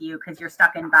snuggle with you because you're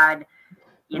stuck in bed."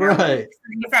 You know, right?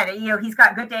 Like I said, you know, he's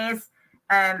got good days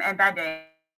and bad days.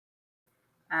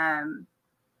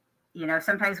 You know,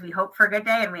 sometimes we hope for a good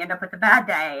day and we end up with a bad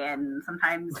day, and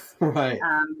sometimes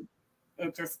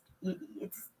it's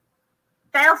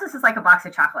dialysis is like a box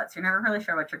of chocolates. You're never really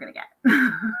sure what you're going to get.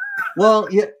 Well,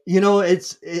 yeah, you know,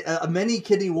 many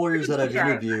kidney warriors that I've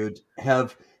interviewed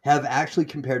have actually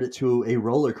compared it to a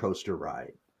roller coaster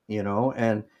ride, you know,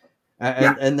 and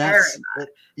that's,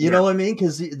 you know what I mean?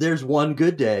 Because there's one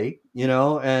good day, you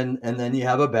know, and then you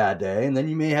have a bad day, and then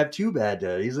you may have two bad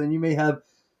days, and you may have,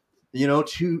 you know,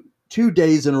 two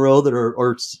days in a row that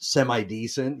are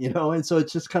semi-decent, you know, and so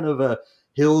it's just kind of a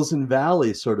hills and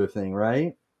valleys sort of thing,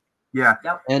 right? Yeah.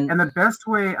 Yep. And the best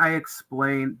way I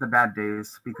explain the bad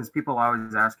days, because people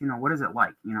always ask, you know, what is it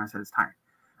like? You know, I said, it's tiring.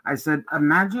 I said,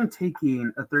 imagine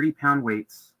taking a 30-pound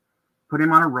weights, putting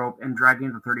him on a rope, and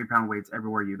dragging the 30-pound weights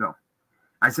everywhere you go.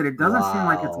 I said, it doesn't seem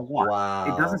like it's a lot. Wow.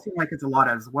 It doesn't seem like it's a lot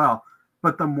as well.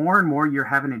 But the more and more you're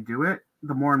having to do it,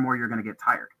 the more and more you're going to get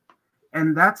tired.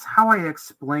 And that's how I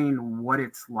explain what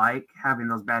it's like having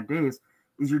those bad days,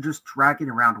 is you're just dragging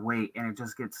around weight, and it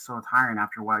just gets so tiring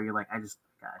after a while. You're like, I just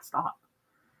gotta stop.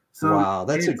 So wow,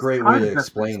 that's a great way to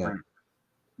explain it.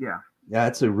 Yeah. Yeah,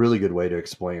 that's a really good way to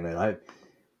explain it.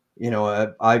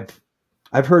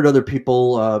 I've heard other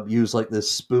people use like this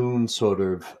spoon sort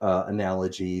of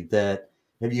analogy. That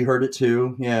have you heard it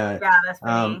too? Yeah. Yeah, that's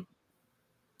funny.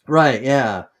 Right.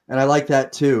 Yeah, and I like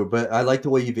that too. But I like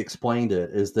the way you've explained it.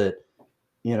 Is that,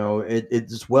 you know,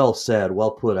 it's well said,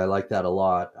 well put. I like that a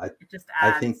lot. I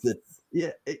think that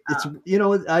it's you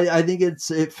know, I think it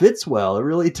fits well. It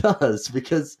really does,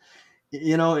 because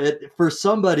you know, for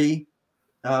somebody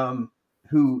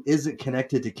who isn't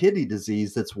connected to kidney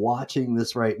disease that's watching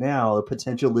this right now, a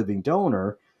potential living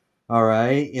donor. All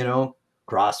right, you know,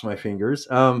 cross my fingers.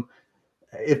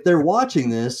 If they're watching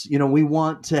this, you know, we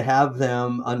want to have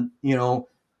them, you know,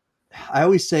 I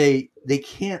always say they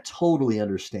can't totally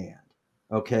understand.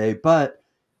 Okay. But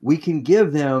we can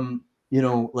give them,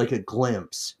 like a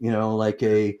glimpse, like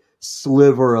a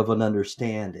sliver of an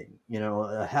understanding,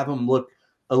 have them look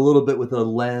a little bit with a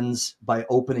lens by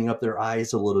opening up their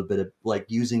eyes a little bit, like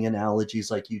using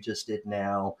analogies like you just did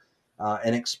now,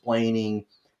 and explaining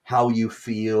how you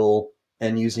feel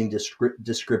and using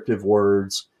descriptive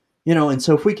words, and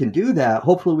so if we can do that,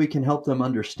 hopefully we can help them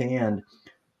understand,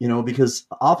 because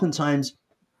oftentimes,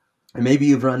 and maybe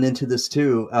you've run into this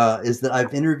too, is that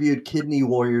I've interviewed kidney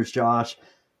warriors, Josh,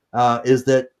 is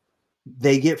that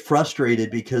they get frustrated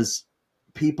because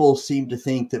people seem to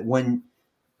think that when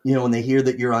they hear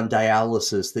that you're on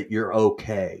dialysis, that you're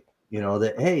okay,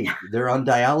 that, hey, they're on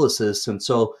dialysis. And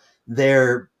so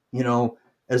they're,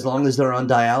 as long as they're on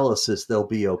dialysis, they'll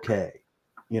be okay,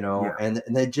 and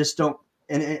they just don't.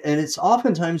 And it's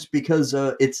oftentimes because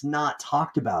it's not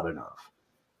talked about enough,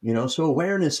 so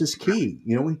awareness is key,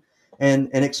 and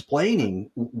explaining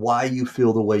why you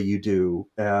feel the way you do.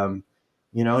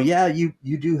 Yeah,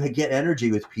 you do get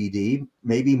energy with PD,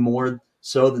 maybe more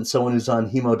so than someone who's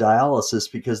on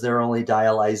hemodialysis because they're only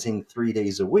dialyzing 3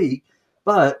 days a week.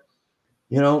 But,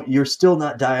 you're still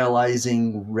not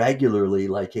dialyzing regularly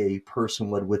like a person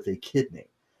would with a kidney,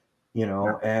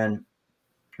 and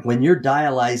when you're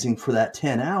dialyzing for that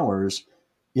 10 hours,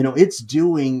 it's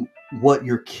doing what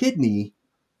your kidney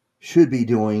should be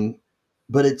doing,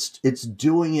 but it's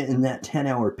doing it in that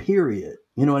 10-hour period.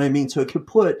 You know what I mean? So it could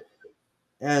put,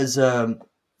 as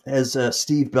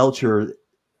Steve Belcher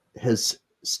has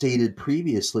stated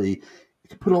previously, it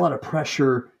could put a lot of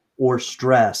pressure or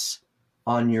stress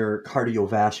on your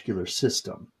cardiovascular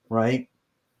system, right?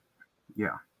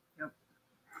 Yeah. Yep.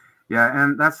 Yeah,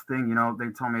 and that's the thing,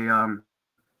 they tell me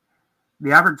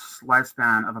the average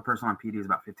lifespan of a person on PD is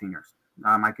about 15 years.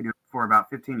 I could do it for about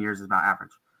 15 years is about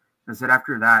average. They said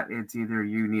after that, it's either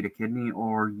you need a kidney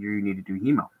or you need to do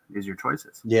hemo is your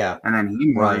choices. Yeah. And then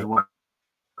hemo is what,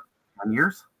 10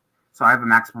 years? So I have a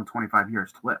maximum of 25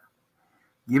 years to live.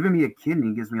 Giving me a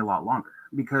kidney gives me a lot longer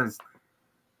because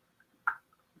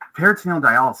peritoneal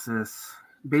dialysis,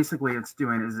 basically it's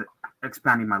doing is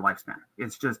expanding my lifespan.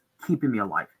 It's just keeping me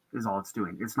alive is all it's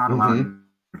doing. It's not allowing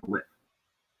me to live.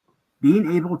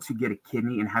 Being able to get a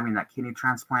kidney and having that kidney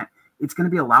transplant, it's going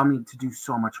to be allowing me to do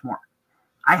so much more.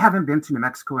 I haven't been to New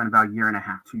Mexico in about a year and a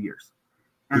half, 2 years.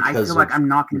 And I feel like I'm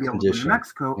not going to be able to go to New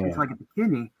Mexico until I get the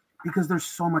kidney because there's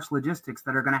so much logistics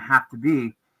that are going to have to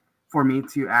be for me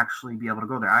to actually be able to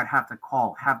go there. I'd have to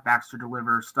call, have Baxter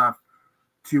deliver stuff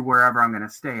to wherever I'm going to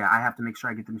stay. I have to make sure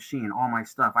I get the machine, all my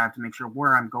stuff. I have to make sure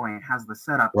where I'm going has the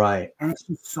setup. Right. And it's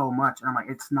just so much. And I'm like,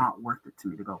 it's not worth it to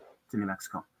me to go to New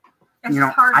Mexico. It's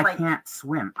hard, I can't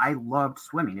swim. I loved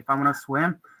swimming. If I want to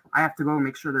swim, I have to go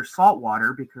make sure there's salt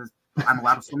water because I'm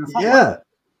allowed to swim in salt water.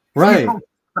 Right.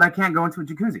 But I can't go into a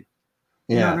jacuzzi.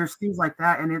 Yeah. There's things like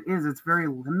that. And it's very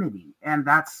limiting. And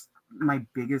that's my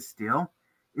biggest deal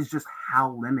is just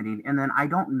how limiting. And then I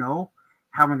don't know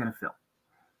how I'm going to feel.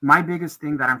 My biggest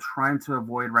thing that I'm trying to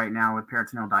avoid right now with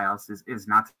peritoneal dialysis is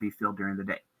not to be filled during the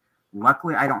day.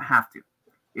 Luckily, I don't have to.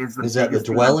 Is that the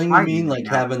dwelling you mean? Like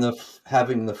having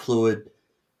the fluid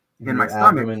in my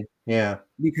stomach? Abdomen? Yeah.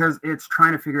 Because it's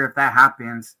trying to figure if that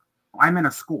happens. I'm in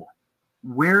a school.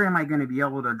 Where am I going to be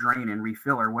able to drain and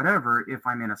refill or whatever if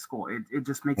I'm in a school? It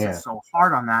just makes it so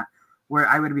hard on that where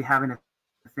I would be having to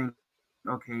think,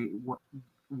 okay,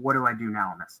 what do I do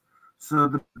now on this? So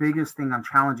the biggest thing I'm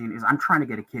challenging is I'm trying to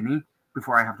get a kidney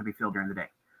before I have to be filled during the day.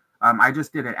 I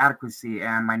just did an adequacy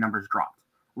and my numbers dropped.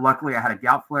 Luckily, I had a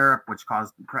gout flare-up, which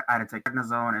caused I had to take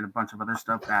prednisone and a bunch of other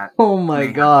stuff that. Oh my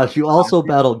gosh! You also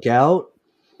battle gout?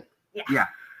 Yeah.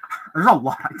 There's a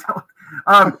lot I tell.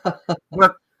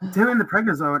 But doing the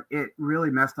prednisone, it really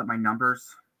messed up my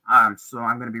numbers. So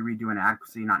I'm going to be redoing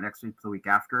adequacy not next week, but the week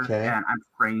after. Okay. And I'm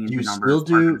praying do you the numbers.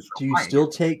 Do you still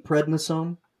take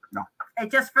prednisone? No. It's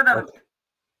just for the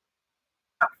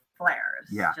flares.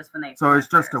 Yeah. Just when they. So it's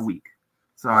just a week.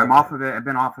 So I'm off of it. I've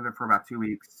been off of it for about 2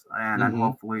 weeks, and I'm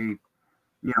hopefully,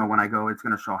 when I go, it's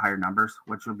going to show higher numbers,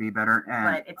 which will be better.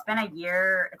 And but it's been a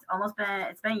year. It's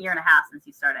been a year and a half since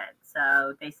you started.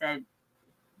 So they said,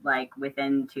 like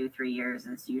within 2-3 years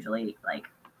is usually like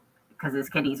because his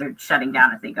kidneys are shutting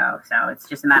down as they go. So it's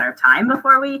just a matter of time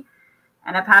before we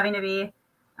end up having to be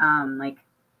like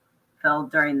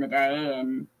filled during the day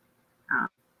and.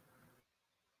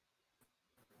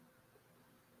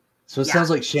 So it sounds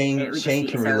like Shane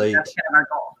can relate. That's kind of our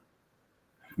goal.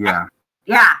 Yeah.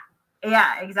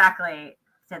 Yeah, exactly.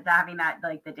 So having that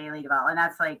like the daily development, and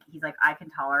that's like he's like I can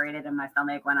tolerate it in my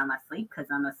stomach when I'm asleep because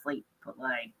I'm asleep, but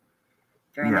like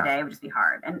during the day, it would just be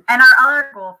hard. And our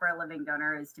other goal for a living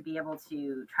donor is to be able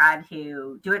to try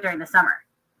to do it during the summer.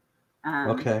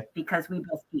 Okay. Because we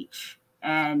both teach,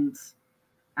 and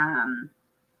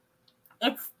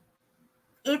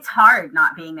it's hard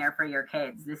not being there for your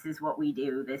kids. This is what we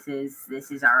do. This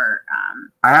is our.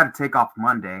 I had to take off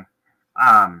Monday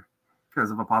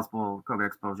because of a possible COVID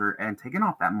exposure, and taking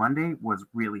off that Monday was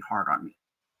really hard on me.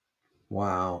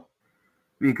 Wow.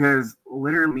 Because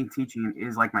literally teaching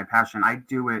is like my passion. I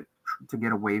do it to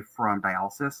get away from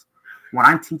dialysis. When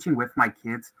I'm teaching with my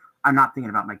kids, I'm not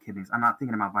thinking about my kidneys. I'm not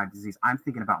thinking about my disease. I'm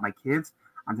thinking about my kids.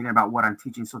 I'm thinking about what I'm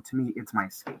teaching. So to me, it's my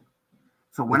escape.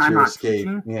 So when I'm not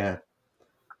teaching, yeah,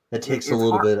 it takes a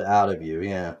little bit out of you.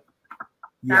 Yeah.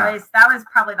 That was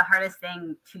probably the hardest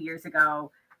thing 2 years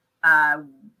ago.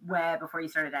 Before you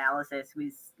started dialysis,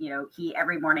 was, he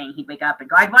every morning he'd wake up and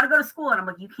go, "I want to go to school," and I'm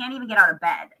like, "You can't even get out of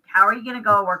bed. How are you going to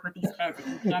go work with these kids if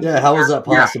you can't?" Yeah, how is that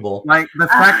possible? Like the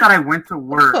fact that I went to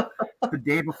work the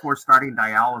day before starting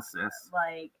dialysis,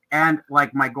 and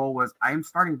my goal was, I am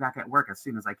starting back at work as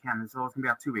soon as I can. And so it's gonna be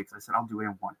about 2 weeks. I said I'll do it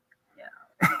in one.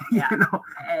 Yeah,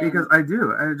 because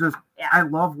I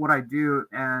love what I do,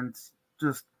 and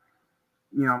just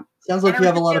sounds like you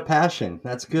have a lot of passion.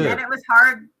 That's good. And it was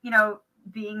hard,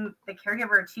 being the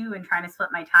caregiver too, and trying to split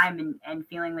my time and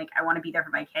feeling like I want to be there for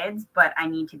my kids, but I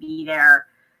need to be there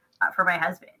for my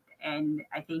husband. And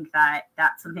I think that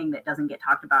that's something that doesn't get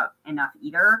talked about enough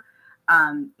either,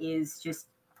 is just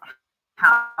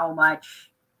how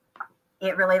much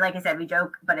it really, like I said, we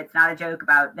joke, but it's not a joke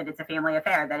about that. It's a family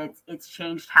affair, that it's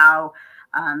changed how,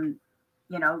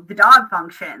 the dog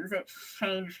functions. It's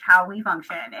changed how we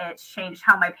function. It's changed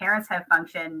how my parents have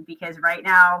functioned, because right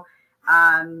now,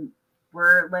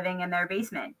 we're living in their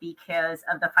basement because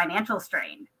of the financial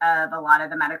strain of a lot of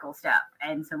the medical stuff.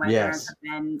 And so my parents have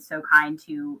been so kind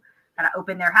to kind of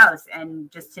open their house.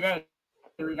 And just today,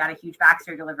 we got a huge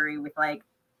Baxter delivery with a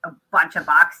bunch of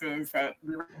boxes that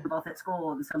we were both at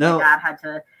school. And so my dad had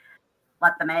to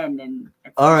let them in. And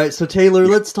all right. So Taylor,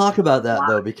 let's talk about that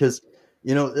though, because,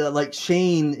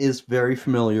 Shane is very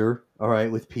familiar, all right,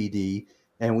 with PD,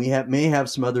 and we may have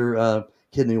some other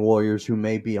kidney warriors who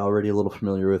may be already a little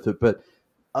familiar with it, but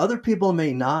other people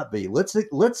may not be.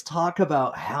 Let's talk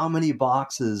about how many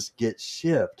boxes get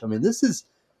shipped. I mean,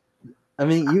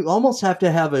 you almost have to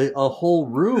have a whole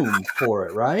room for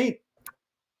it, right?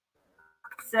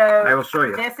 So I will show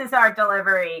you. This is our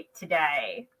delivery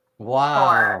today.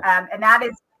 Wow. And that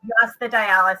is just the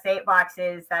dialysate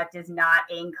boxes. That does not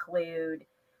include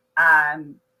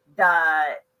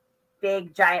the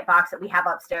big giant box that we have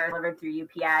upstairs delivered through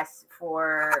UPS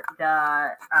for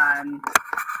the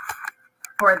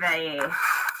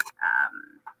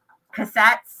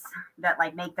cassettes that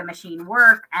make the machine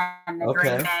work, and the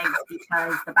drain bags,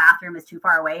 because the bathroom is too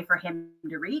far away for him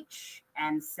to reach.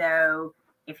 And so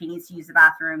if he needs to use the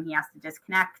bathroom, he has to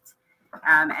disconnect.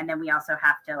 And then we also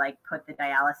have to put the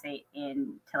dialysate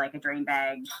into a drain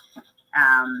bag.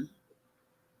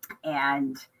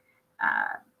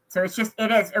 So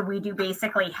we do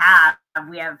basically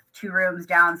we have 2 rooms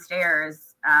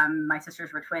downstairs. My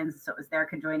sisters were twins, so it was their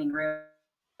conjoining room.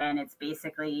 And it's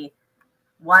basically,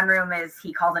 one room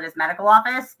he calls it his medical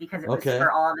office, because it was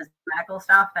for all of his medical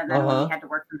stuff. And then when he had to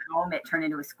work from home, it turned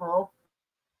into a school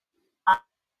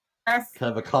office.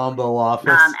 Kind of a combo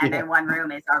office. And then one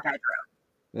room is our bedroom.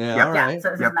 Yeah, all right.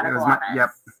 So it's his medical office. Yep,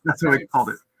 that's what we called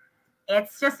it.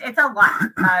 It's a lot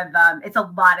of it's a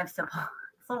lot of supplies.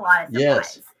 It's a lot of supplies.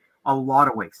 Yes. A lot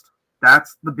of waste.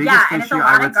 That's the biggest issue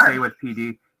I would say with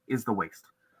PD, is the waste.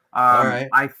 All right.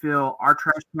 I fill our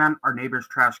trash can, our neighbor's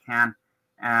trash can,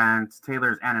 and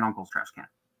Taylor's aunt and uncle's trash can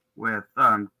with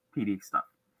PD stuff.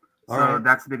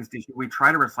 That's the biggest issue. We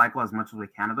try to recycle as much as we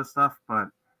can of this stuff, but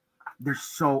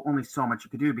there's only so much you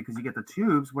can do, because you get the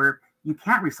tubes where you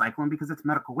can't recycle them because it's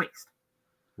medical waste.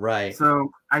 Right.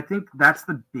 So I think that's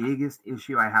the biggest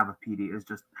issue I have with PD, is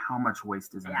just how much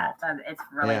waste is involved. Yeah, it's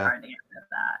really hard to get rid of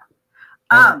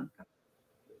that.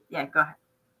 Yeah, go ahead.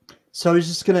 So I was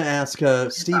just going to ask,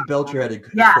 Steve Belcher had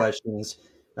questions.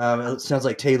 It sounds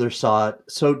like Taylor saw it.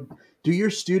 So do your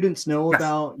students know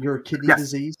about your kidney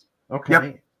disease? Okay.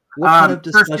 Yep. What kind of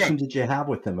discussion did you have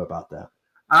with them about that?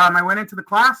 I went into the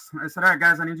class. I said, all right,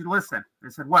 guys, I need you to listen. They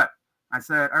said, what? I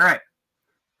said, all right,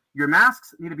 your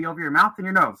masks need to be over your mouth and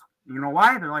your nose. You know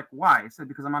why? They're like, why? I said,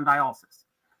 because I'm on dialysis.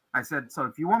 I said, so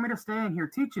if you want me to stay in here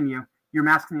teaching you, your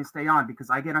mask needs to stay on, because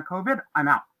I get a COVID, I'm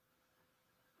out.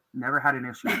 Never had an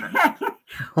issue with it.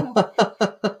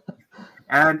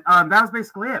 And that was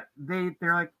basically it.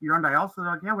 They're like, you're on dialysis? They're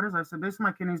like, yeah, what is it? I said, basically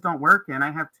my kidneys don't work, and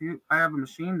I have a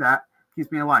machine that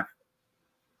keeps me alive.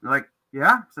 They're like,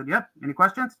 yeah? I said, yep. Any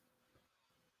questions?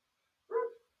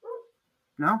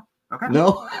 No? Okay.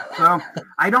 No. So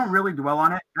I don't really dwell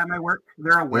on it at my work.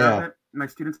 They're aware Yeah. of it. My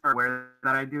students are aware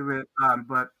that I do it,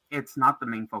 but it's not the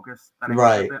main focus that I do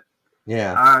Right. with it.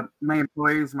 Yeah. My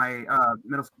employees, my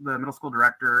the middle school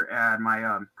director, and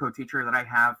my co-teacher that I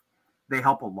have, they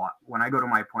help a lot. When I go to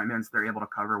my appointments, they're able to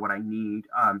cover what I need.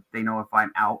 They know if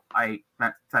I'm out, I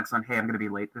text them, hey, I'm going to be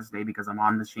late this day because I'm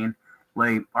on machine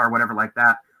late or whatever like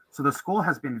that. So the school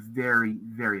has been very,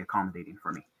 very accommodating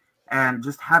for me. And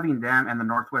just having them and the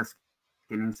Northwest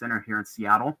Kidney Center here in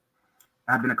Seattle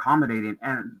have been accommodating.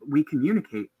 And we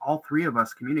communicate, all three of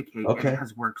us communicate, and Okay. it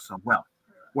has worked so well.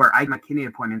 Where I get my kidney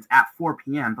appointments at 4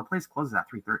 p.m., the place closes at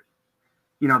 3:30.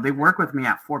 You know, they work with me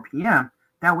at 4 p.m.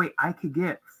 That way I could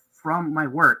get from my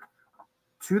work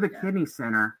to the kidney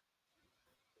center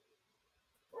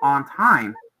on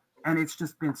time. And it's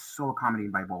just been so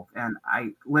accommodating by both. And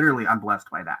I'm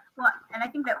blessed by that. Well, and I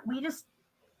think that we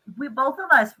both of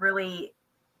us really,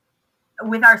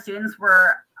 with our students,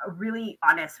 were really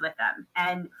honest with them.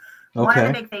 And one of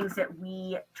the big things that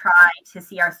we try to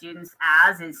see our students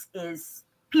as is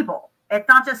people. It's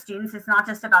not just students. It's not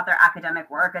just about their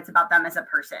academic work. It's about them as a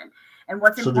person and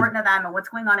what's important to them and what's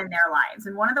going on in their lives.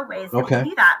 And one of the ways that we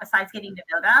do that, besides getting to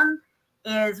know them,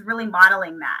 is really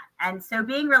modeling that. And so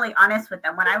being really honest with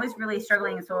them. When I was really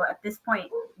struggling, so at this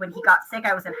point, when he got sick,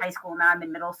 I was in high school. Now I'm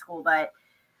in middle school, but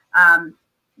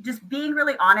just being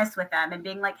really honest with them and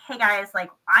being like, hey guys, like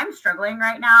I'm struggling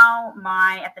right now.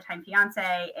 My, at the time,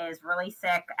 fiance is really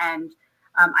sick, and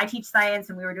I teach science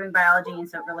and we were doing biology. And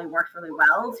so it really worked really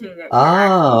well to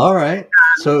all right.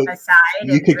 So aside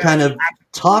you could really kind of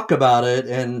talk about it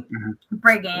and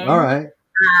bring in. All right.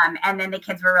 And then the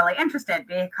kids were really interested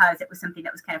because it was something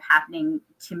that was kind of happening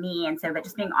to me. And so, but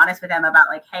just being honest with them about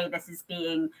like, hey, this is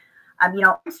being, you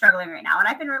know, I'm struggling right now. And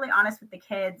I've been really honest with the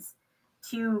kids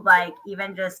too, like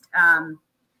even just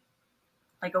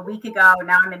like a week ago,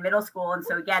 now I'm in middle school. And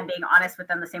so again, being honest with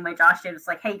them the same way Josh did, it's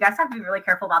like, hey, you guys have to be really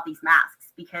careful about these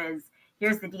masks because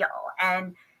here's the deal.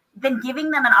 And then giving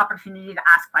them an opportunity to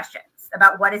ask questions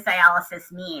about what does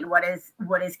dialysis mean? What is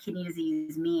kidney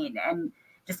disease mean? And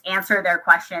just answer their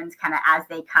questions kind of as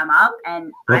they come up.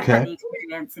 And I've had the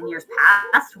experience in years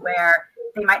past where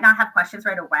they might not have questions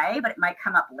right away, but it might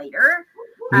come up later.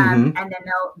 And then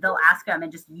they'll ask them,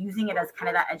 and just using it as kind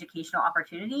of that educational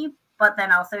opportunity. But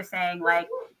then also saying, like,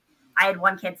 I had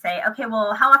one kid say, okay,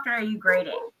 well, how often are you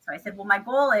grading? So I said, well, my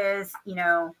goal is, you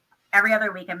know, every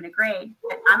other week I'm going to grade.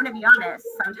 But I'm going to be honest,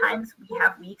 sometimes we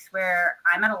have weeks where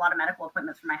I'm at a lot of medical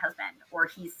appointments for my husband, or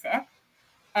he's sick.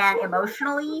 And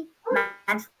emotionally,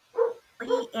 mentally,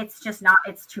 it's just not,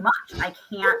 it's too much. I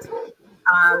can't,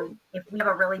 if we have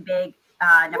a really big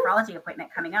nephrology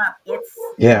appointment coming up, it's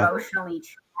emotionally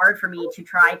too hard for me to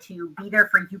try to be there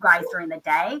for you guys during the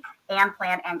day and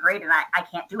plan and grade. And I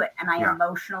can't do it. And I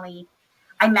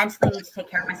mentally need to take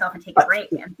care of myself and take a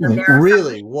break. And so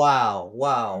really, wow.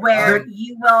 Where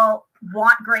you will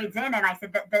want grades in, and I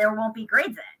said that there won't be grades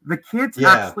in. The kids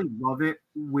actually love it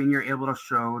when you're able to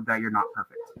show that you're not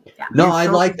perfect. Yeah. No, I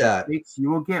like that.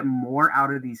 You will get more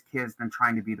out of these kids than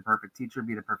trying to be the perfect teacher,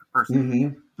 be the perfect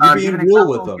person. You're being real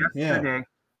with them.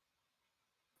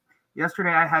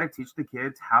 Yesterday, I had to teach the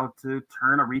kids how to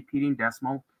turn a repeating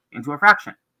decimal into a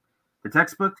fraction. The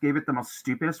textbook gave it the most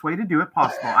stupidest way to do it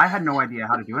possible. I had no idea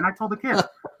how to do it. And I told the kids,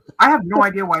 I have no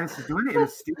idea why this is doing it. It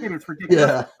is stupid. It's ridiculous.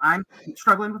 Yeah. I'm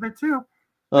struggling with it too.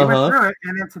 We went through it.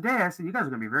 And then today I said, you guys are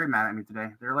going to be very mad at me today.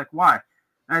 They're like, why?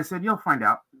 And I said, you'll find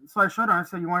out. So I showed them. I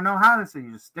said, you want to know how? They said,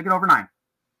 you just stick it over 9. And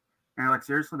they're like,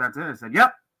 seriously, that's it? I said,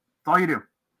 yep, that's all you do.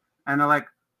 And they're like,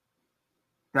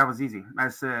 that was easy. I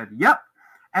said, yep.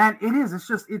 And it is.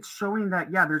 It's showing that,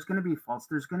 there's going to be faults.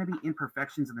 There's going to be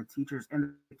imperfections in the teachers.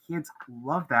 And the kids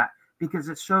love that because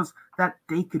it shows that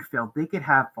they could fail. They could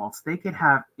have faults. They could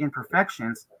have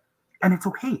imperfections. And it's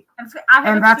okay.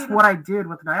 And that's what I did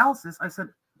with dialysis. I said,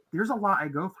 there's a lot I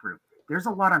go through. There's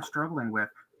a lot I'm struggling with,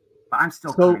 but I'm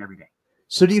still coming every day.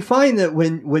 So do you find that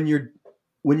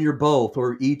when you're both,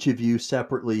 or each of you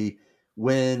separately,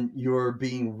 when you're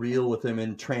being real with them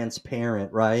and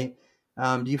transparent, right?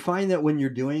 Do you find that when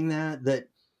you're doing that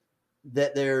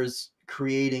there's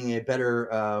creating a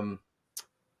better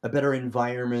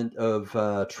environment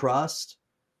of trust,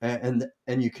 and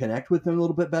you connect with them a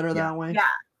little bit better that way? Yeah.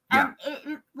 And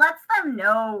it lets them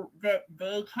know that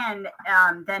they can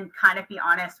then kind of be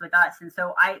honest with us. And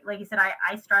so like you said,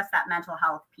 I stress that mental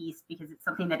health piece because it's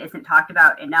something that isn't talked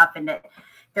about enough, and that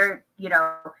there,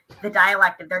 the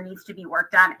dialect, there needs to be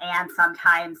work done. And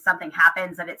sometimes something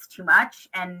happens that it's too much.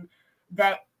 And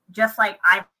that just like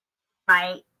I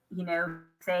might,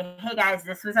 say, hey guys,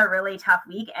 this was a really tough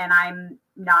week and I'm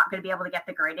not going to be able to get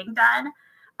the grading done.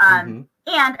 And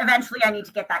eventually I need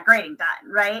to get that grading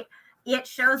done, right? It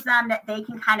shows them that they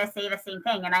can kind of say the same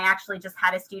thing. And I actually just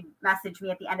had a student message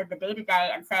me at the end of the day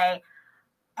today and say,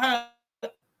 hey,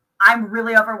 I'm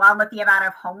really overwhelmed with the amount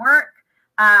of homework.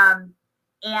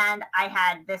 And I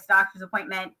had this doctor's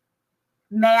appointment.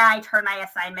 May I turn my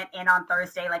assignment in on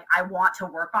Thursday? Like, I want to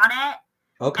work on it.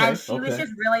 Okay. And she was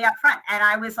just really upfront. And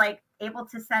I was like able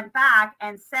to send back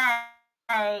and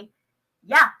say,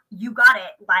 yeah, you got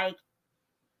it. Like,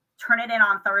 turn it in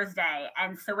on Thursday.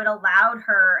 And so it allowed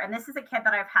her, and this is a kid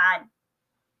that I've had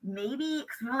maybe,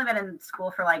 because we've only been in school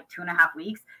for like 2.5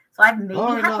 weeks. So I've maybe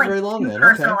had like two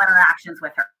personal interactions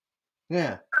with her.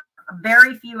 Yeah.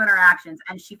 Very few interactions.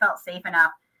 And she felt safe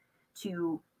enough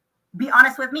to be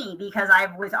honest with me because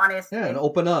I was honest and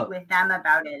open up with them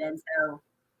about it. And so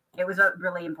it was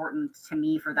really important to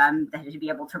me for them to be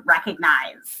able to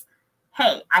recognize,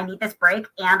 hey, I need this break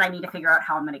and I need to figure out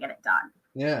how I'm going to get it done.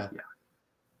 Yeah.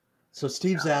 So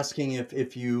Steve's asking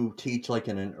if you teach like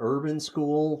in an urban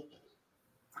school.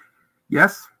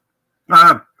 Yes.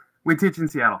 We teach in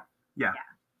Seattle. Yeah.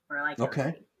 We're like,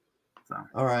 okay. So.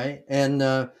 All right. And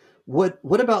what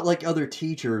about like other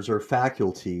teachers or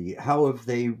faculty? How have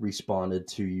they responded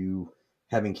to you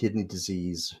having kidney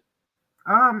disease?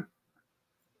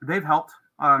 They've helped.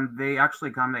 They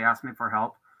actually come, they ask me for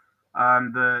help.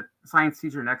 The science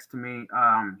teacher next to me,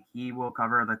 he will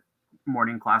cover the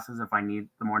morning classes if I need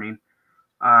the morning.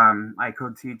 I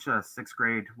co-teach 6th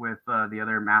grade with the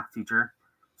other math teacher.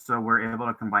 So we're able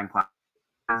to combine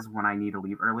classes when I need to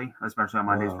leave early, especially on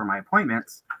Mondays for my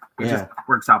appointments. It just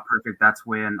works out perfect. That's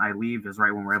when I leave is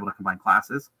right when we're able to combine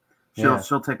classes.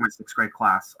 She'll take my 6th grade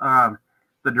class.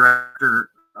 The director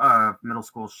of middle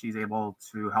school, she's able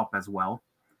to help as well.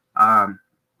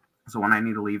 So when I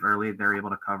need to leave early, they're able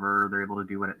to cover, they're able to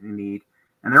do what they need.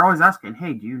 And they're always asking,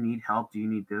 hey, do you need help? Do you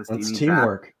need this? Do you need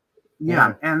teamwork. That?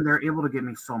 Yeah. And they're able to give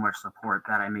me so much support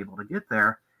that I'm able to get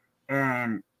there.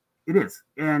 And it is.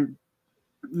 And,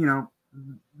 you know,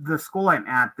 the school I'm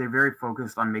at, they're very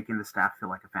focused on making the staff feel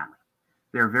like a family.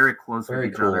 They're very close with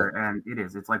each other. And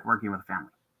it's like working with a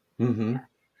family. Mm-hmm.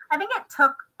 I think it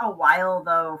took a while,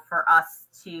 though, for us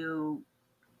to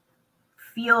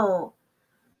feel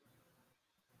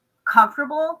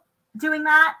comfortable doing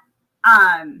that.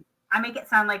 I make it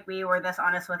sound like we were this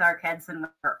honest with our kids and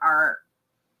our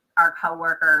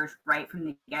coworkers right from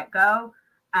the get-go.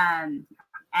 And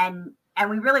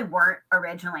we really weren't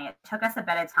originally. It took us a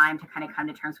bit of time to kind of come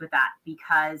to terms with that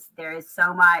because there is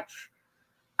so much,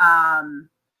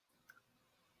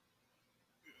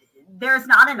 there's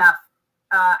not enough,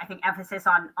 I think, emphasis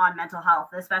on mental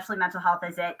health, especially mental health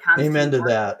as it comes Amen to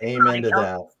that. Amen to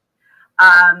that.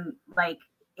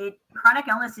 Chronic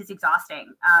illness is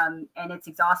exhausting. And it's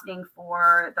exhausting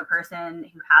for the person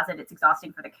who has it. It's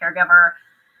exhausting for the caregiver.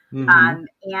 Mm-hmm.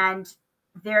 And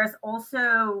there's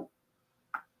also,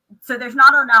 so there's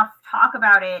not enough talk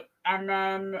about it. And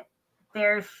then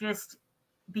there's just,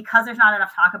 because there's not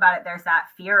enough talk about it, there's that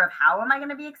fear of how am I going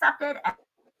to be accepted?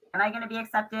 Am I going to be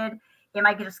accepted? Am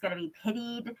I just going to be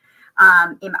pitied?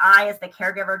 Am I, as the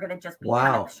caregiver, going to just be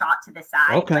kind of shot to the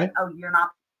side? Okay. Like, oh, you're not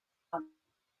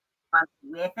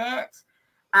with it.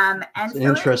 And it's so an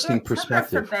interesting it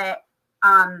perspective. took us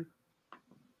a bit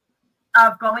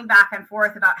of going back and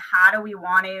forth about how do we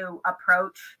want to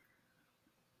approach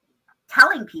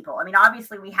telling people. I mean,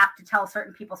 obviously we have to tell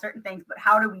certain people certain things, but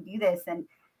how do we do this? And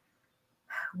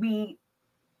we,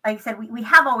 like I said, we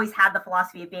have always had the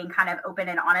philosophy of being kind of open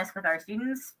and honest with our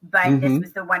students, but this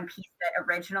was the one piece that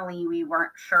originally we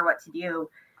weren't sure what to do.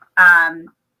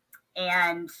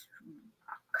 And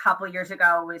a couple of years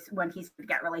ago was when he would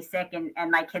get really sick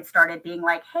and my kids started being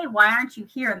like, hey, why aren't you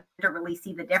here to really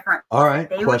see the difference? All right.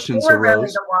 Questions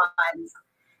arose.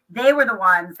 They were the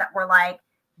ones that were like,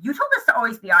 you told us to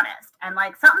always be honest. And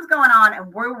like, something's going on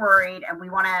and we're worried and we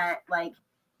want to like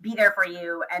be there for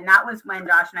you. And that was when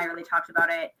Josh and I really talked about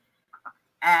it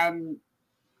and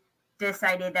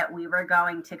decided that we were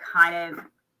going to kind of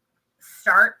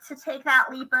start to take that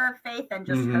leap of faith and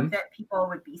just hope that people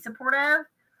would be supportive.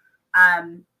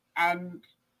 And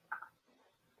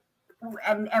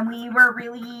we were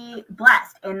really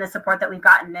blessed in the support that we've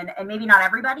gotten, and maybe not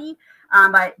everybody,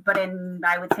 but in,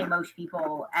 I would say, most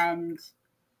people. And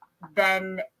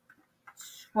then,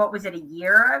 what was it, a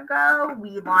year ago?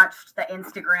 We launched the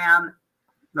Instagram.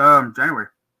 January.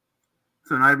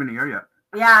 So not even a year yet.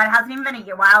 Yeah, it hasn't even been a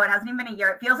year. Wow, it hasn't even been a year.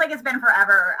 It feels like it's been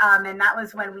forever. And that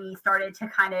was when we started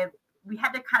to we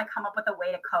had to kind of come up with a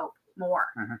way to cope more.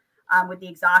 With the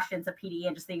exhaustions of PD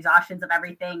and just the exhaustions of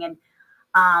everything.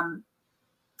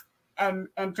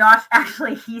 And Josh,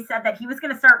 actually, he said that he was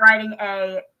going to start writing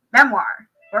a memoir.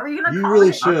 What were you gonna You call really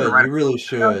it? should. Right. You really A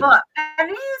should. book. I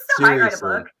mean, you still might write a Seriously.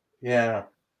 book. Yeah.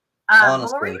 But what were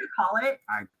Honestly. you gonna call it?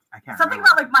 I can't Something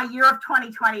remember. about like my year of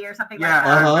 2020 or something Yeah, like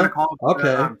I that. was gonna call it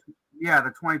Okay.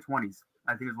 the 2020s.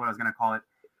 I think is what I was gonna call it.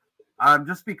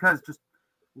 Just because just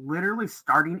literally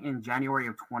starting in January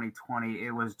of 2020,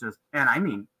 it was just, and I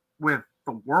mean with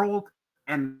the world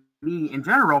and me in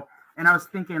general, and I was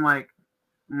thinking like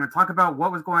I'm gonna talk about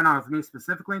what was going on with me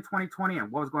specifically in 2020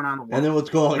 and what was going on in the world. And then what's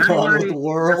going on with the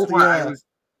world? Guess what? I Yeah. was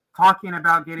talking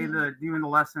about doing the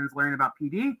lessons, learning about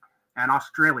PD, and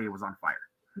Australia was on fire.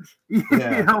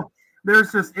 Yeah. You know,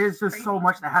 it's just so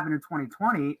much that happened in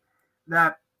 2020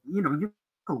 that you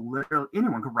could literally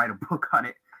anyone could write a book on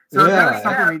it. So that was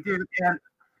something we did, and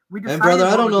we decided. And brother,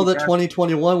 I don't know would be that best.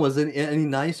 2021 was any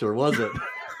nicer, was it?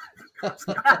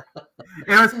 It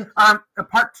was a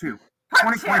part 2.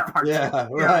 2020 part 2. Yeah,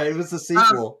 right. It was the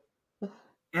sequel.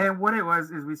 And what it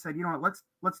was is we said, you know what,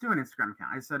 let's do an Instagram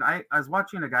account. I said I was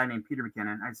watching a guy named Peter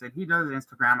McKinnon. I said he does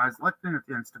Instagram. I was looking at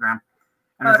the Instagram,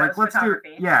 and I was like, let's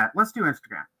do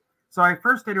Instagram. So I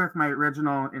first did it with my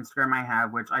original Instagram I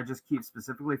have, which I just keep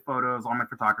specifically photos, all my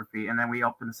photography, and then we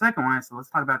opened the second one. I said, let's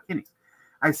talk about kidneys.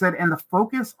 I said, and the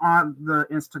focus on the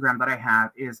Instagram that I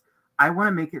have is I want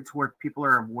to make it to where people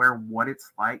are aware what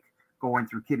it's like going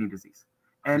through kidney disease.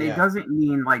 And it doesn't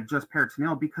mean like just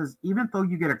peritoneal, because even though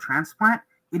you get a transplant,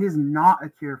 it is not a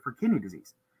cure for kidney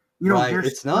disease.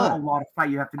 There's still a lot of fight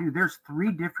you have to do. There's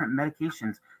 3 different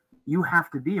medications you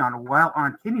have to be on while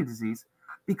on kidney disease,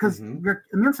 because your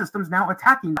immune system's now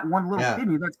attacking that one little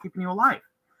kidney that's keeping you alive.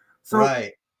 So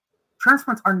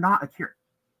transplants are not a cure.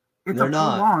 It's a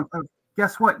prolonged of,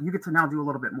 guess what? You get to now do a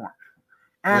little bit more.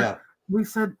 And we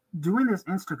said doing this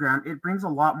Instagram, it brings a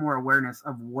lot more awareness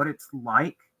of what it's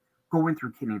like going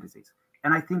through kidney disease.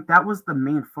 And I think that was the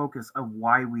main focus of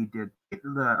why we did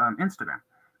the Instagram.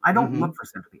 I don't look for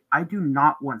sympathy. I do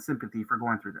not want sympathy for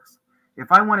going through this.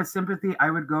 If I wanted sympathy, I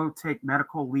would go take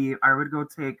medical leave. I would go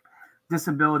take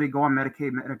disability, go on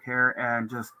Medicaid, Medicare, and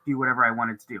just do whatever I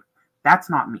wanted to do. That's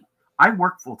not me. I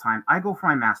work full time. I go for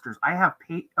my master's. I have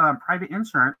private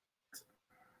insurance,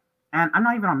 and I'm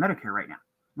not even on Medicare right now,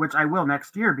 which I will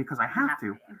next year because I have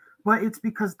to. But it's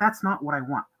because that's not what I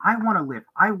want. I want to live.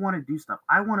 I want to do stuff.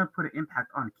 I want to put an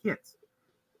impact on kids.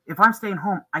 If I'm staying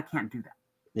home, I can't do that.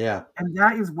 Yeah. And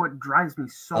that is what drives me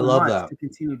so much to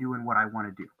continue doing what I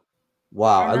want to do.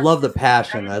 Wow. I love the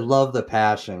passion. I love the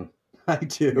passion. I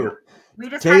do. Yeah. We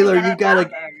just Taylor, you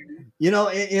got to,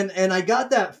 and I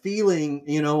got that feeling,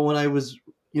 when I was,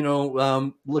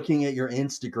 looking at your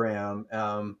Instagram,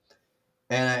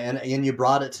 and you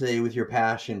brought it today with your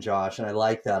passion, Josh, and I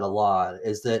like that a lot,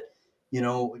 is that,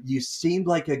 you seemed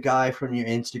like a guy from your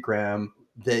Instagram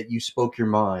that you spoke your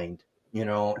mind,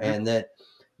 and that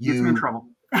you gets me in trouble.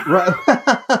 Right.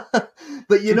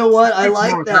 But you know what? I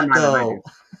like that though.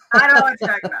 I don't know what you're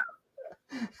talking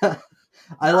about.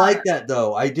 I like that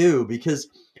though. I do, because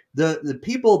the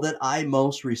people that I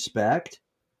most respect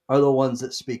are the ones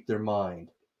that speak their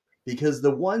mind. Because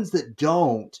the ones that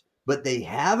don't, but they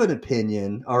have an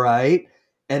opinion, all right,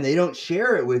 and they don't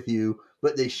share it with you,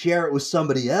 but they share it with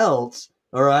somebody else,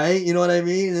 all right? You know what I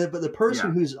mean? But the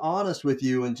person who's honest with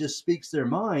you and just speaks their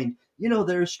mind,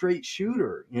 they're a straight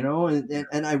shooter,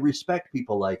 and I respect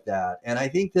people like that. And I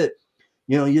think that,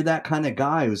 you're that kind of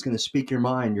guy who's going to speak your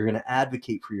mind. You're going to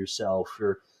advocate for yourself,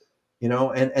 and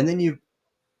then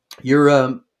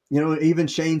you're even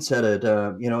Shane said it,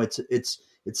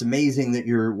 it's amazing that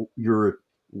you're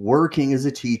working as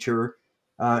a teacher,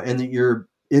 and that you're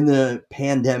in the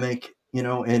pandemic,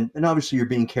 and obviously you're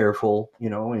being careful,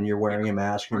 and you're wearing a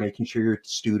mask, you're making sure your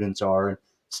students are, and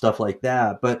stuff like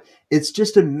that. But it's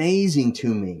just amazing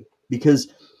to me, because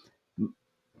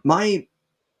my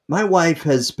wife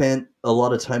has spent a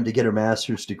lot of time to get her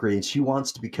master's degree, and she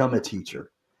wants to become a teacher.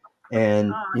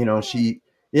 And, she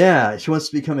wants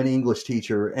to become an English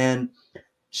teacher, and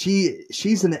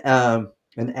she's an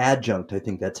adjunct. I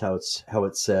think that's how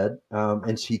it's said.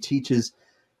 And she teaches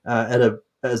at a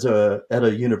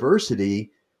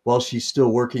university while she's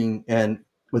still working and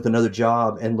with another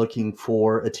job and looking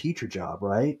for a teacher job.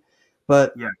 Right.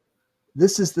 But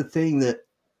this is the thing that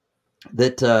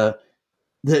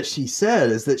she said,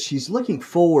 is that she's looking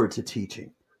forward to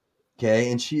teaching.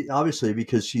 Okay. And she obviously,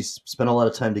 because she's spent a lot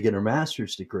of time to get her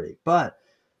master's degree, but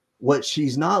what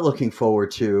she's not looking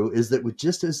forward to is that with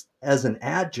just as an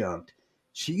adjunct,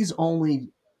 she's only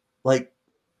like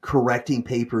correcting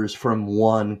papers from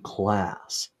one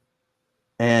class.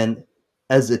 And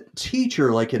as a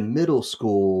teacher, like in middle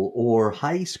school or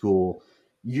high school,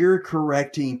 you're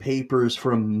correcting papers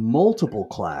from multiple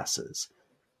classes.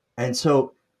 And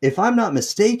so if I'm not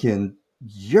mistaken,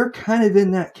 you're kind of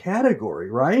in that category,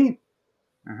 right?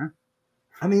 Mm-hmm.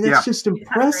 I mean, that's just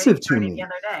impressive to me. The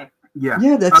other day.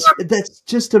 Yeah, that's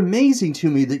just amazing to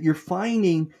me that you're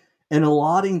finding and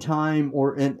allotting time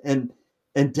or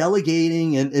and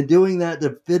delegating and doing that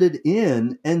to fit it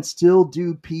in and still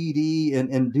do PD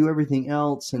and do everything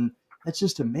else. And that's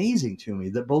just amazing to me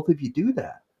that both of you do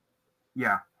that.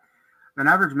 Yeah. An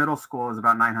average middle school is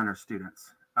about 900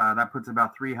 students. That puts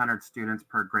about 300 students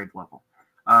per grade level.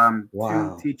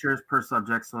 Wow. 2 teachers per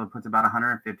subject, so it puts about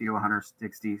 150 to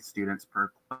 160 students per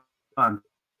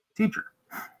teacher.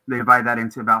 They divide that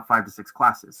into about 5 to 6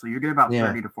 classes. So you get about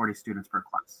 30 to 40 students per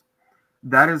class.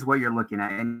 That is what you're looking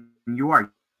at. And you're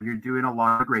doing a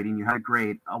lot of grading. You have to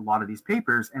grade a lot of these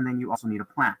papers, and then you also need a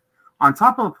plan. On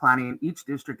top of the planning, each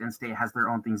district and state has their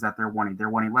own things that they're wanting. They're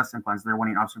wanting lesson plans. They're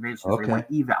wanting observations. They want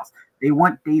evals. They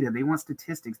want data. They want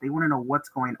statistics. They want to know what's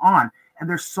going on. And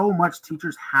there's so much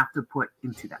teachers have to put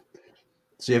into that.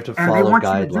 So you have to follow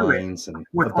guidelines and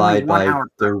abide by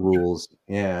their rules.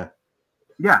 Yeah.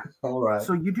 Yeah. All right.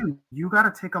 So you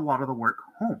got to take a lot of the work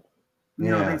home. You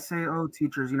know, they say, oh,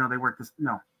 teachers, they work this.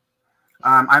 No.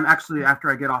 I'm actually, after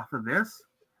I get off of this,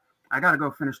 I got to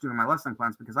go finish doing my lesson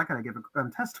plans because I got to give a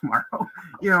test tomorrow.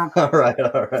 All right.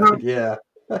 So, yeah.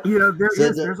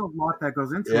 There's a lot that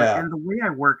goes into it. And the way I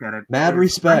work at it. Mad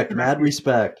respect.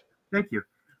 Thank you.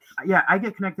 Yeah, I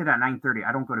get connected at 9:30.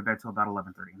 I don't go to bed till about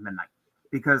 11:30 midnight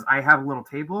because I have a little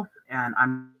table and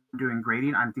I'm doing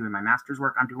grading. I'm doing my master's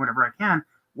work. I'm doing whatever I can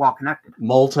while connected.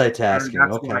 Multitasking.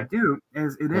 And that's what I do.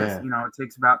 It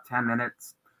takes about 10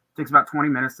 minutes. It takes about 20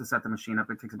 minutes to set the machine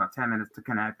up. It takes about 10 minutes to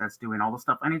connect. That's doing all the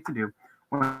stuff I need to do.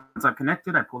 Once I'm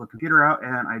connected, I pull the computer out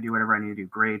and I do whatever I need to do,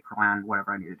 grade, plan,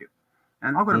 whatever I need to do.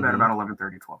 And I'll go to bed about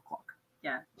 11:30, 12 o'clock.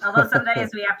 Yeah. Although some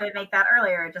days we have to make that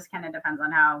earlier. It just kind of depends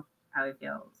on how it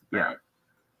feels. But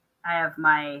I have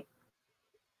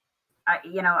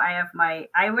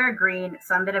I wear green,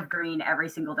 some bit of green every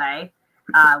single day,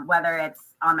 whether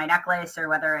it's on my necklace or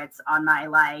whether it's on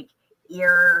my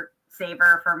ear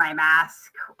saver for my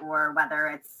mask or whether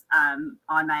it's on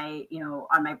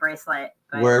my bracelet.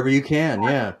 But wherever you can,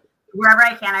 wherever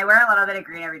I can, I wear a little bit of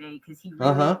green every day because he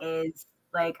really is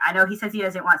I know he says he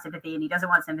doesn't want sympathy and he doesn't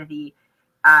want sympathy,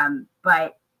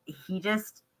 but he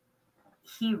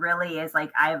really is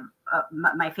I've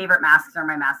my favorite masks are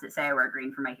my masks that say I wear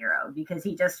green for my hero because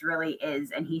he just really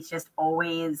is, and he's just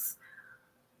always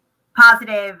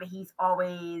positive. He's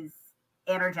always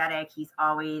energetic. He's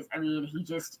always,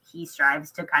 he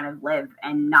strives to kind of live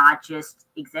and not just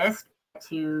exist,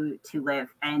 to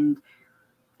live. And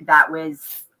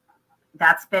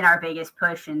that's been our biggest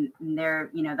push. And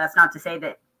that's not to say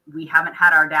that we haven't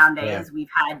had our down days. Yeah. We've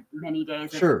had many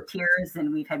days of tears,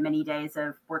 and we've had many days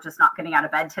of we're just not getting out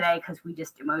of bed today because we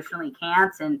just emotionally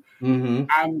can't. And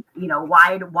and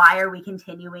why are we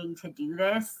continuing to do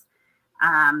this?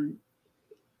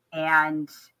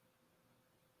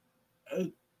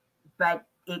 But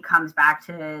it comes back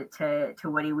to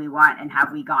what do we want, and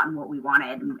have we gotten what we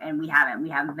wanted? And we haven't. We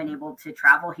haven't been able to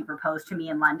travel. He proposed to me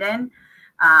in London,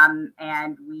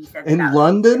 and we said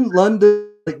London,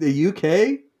 like the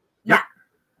UK.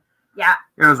 Yeah.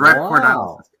 It was right before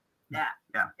dialysis. Yeah.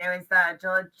 It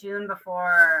was June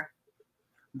before.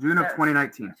 June of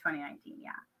 2019. 2019,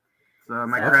 yeah. So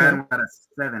my grad had a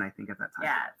 7, I think, at that time.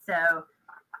 Yeah.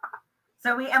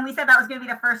 So we said that was going to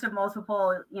be the first of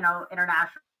multiple,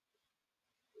 international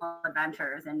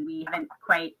adventures, and we haven't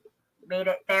quite made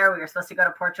it there. We were supposed to go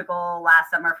to Portugal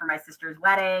last summer for my sister's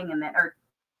wedding, and then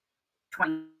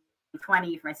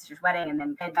 2020 for my sister's wedding, and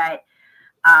then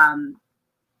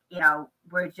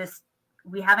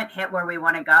we haven't hit where we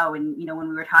want to go. And when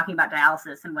we were talking about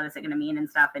dialysis and what is it going to mean and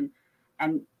stuff, and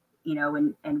when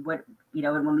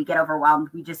we get overwhelmed,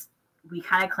 we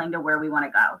kind of cling to where we want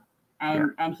to go.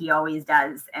 And he always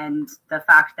does. And the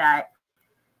fact that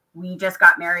we just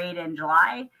got married in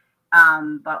July,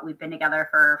 but we've been together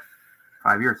for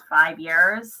 5 years. 5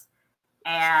 years,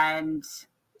 and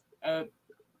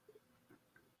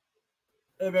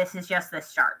this is just the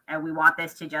start, and we want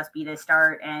this to just be the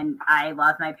start. And I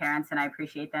love my parents, and I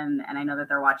appreciate them, and I know that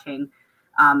they're watching,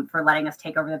 for letting us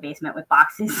take over the basement with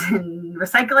boxes and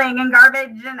recycling and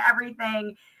garbage and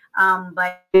everything.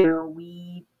 But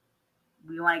we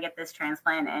want to get this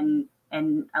transplant, and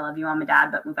I love you, Mom and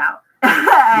Dad, but move out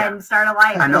and start a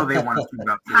life. I know they want us to move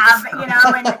out too.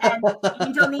 And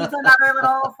Angel needs another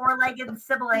little 4-legged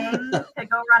sibling to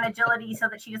go run agility so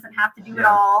that she doesn't have to do it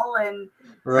all. And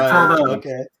I told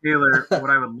Taylor what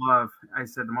I would love. I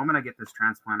said, the moment I get this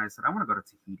transplant, I said, I want to go to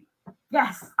Tahiti.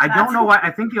 Yes. I don't know why. I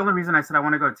think the only reason I said I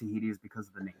want to go to Tahiti is because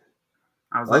of the name.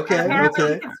 I was like,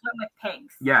 apparently you can swim with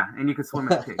pigs. Yeah, and you can swim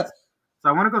with pigs. So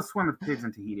I want to go swim with pigs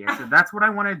in Tahiti. I said that's what I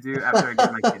want to do after I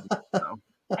get my kidney. So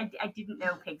I didn't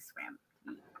know pigs swam,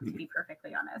 to be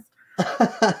perfectly honest.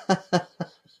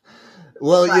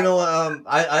 Well, But, you know,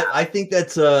 I think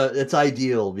that's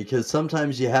ideal, because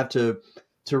sometimes you have to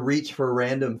reach for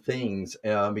random things,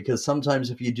 because sometimes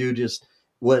if you do just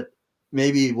what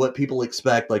people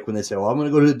expect, like when they say, "Well, I'm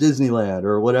going to go to Disneyland"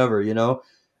 or whatever, you know,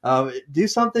 do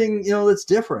something, you know, that's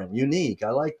different, unique.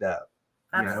 I like that.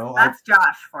 That's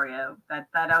Josh for you. That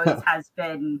always has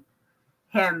been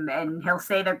him, and he'll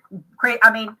say the great.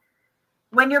 I mean,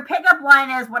 when your pickup line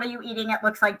is, "What are you eating? It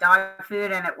looks like dog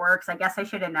food," and it works. I guess I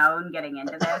should have known getting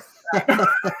into this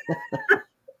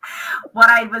what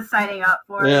I was signing up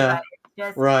for. Yeah, but it's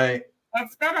just right.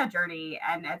 It's been a journey,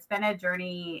 and it's been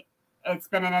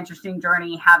an interesting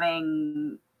journey,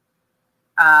 having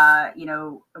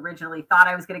originally thought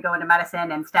I was going to go into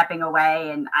medicine and stepping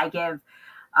away. And I give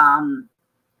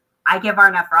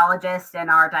our nephrologist and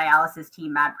our dialysis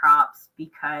team mad props,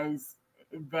 because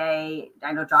I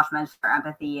know Josh mentioned their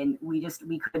empathy, and we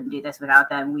couldn't do this without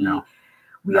them.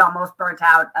 We almost burnt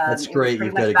out. That's great. Pretty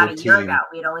You've much got a about good a year team. ago.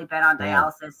 We had only been on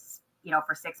dialysis,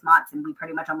 for 6 months, and we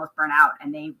pretty much almost burnt out.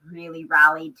 And they really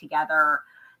rallied together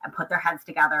and put their heads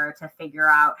together to figure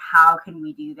out how can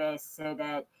we do this so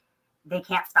that they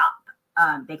can't stop.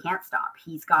 They can't stop.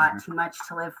 He's got too much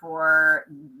to live for,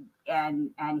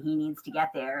 and he needs to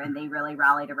get there. And they really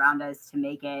rallied around us to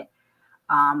make it,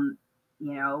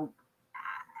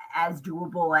 as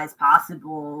doable as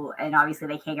possible. And obviously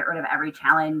they can't get rid of every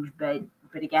challenge, but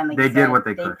again, like they did what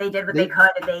they could. They did what they could,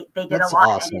 and they did a That's lot.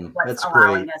 awesome. And it's what's That's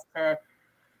allowing great. us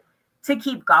to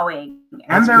keep going.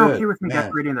 And they're good, okay with me man.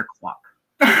 decorating their clock.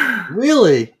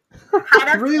 Really?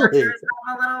 Kind of Really? tortures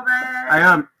them a little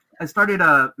bit. I started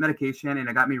a medication, and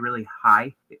it got me really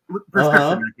high.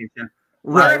 Prescription medication.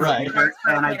 Right.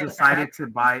 And I decided to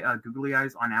buy googly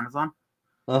eyes on Amazon.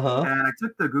 And I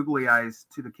took the googly eyes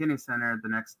to the kidney center the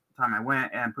next time I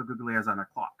went and put googly eyes on their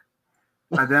clock.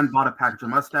 I then bought a package of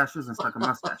mustaches and stuck a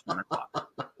mustache on the clock.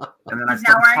 And then He's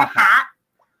now wearing a hat.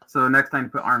 So next time you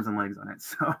put arms and legs on it.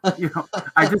 So,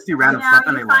 I just do random stuff,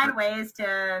 and they love find it. ways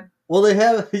to. Well, they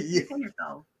have.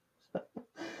 yourself.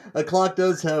 A clock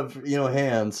does have,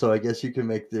 hands, so I guess you can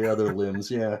make the other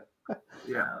limbs. Yeah.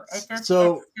 Yeah. It's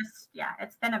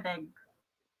been a big.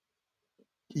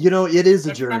 It is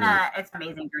a journey. It's an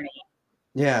amazing journey.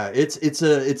 Yeah, it's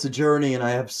a journey, and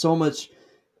I have so much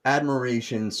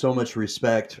admiration, so much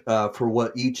respect for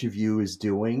what each of you is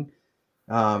doing,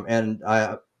 and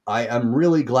I'm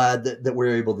really glad that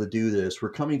we're able to do this.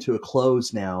 We're coming to a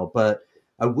close now, but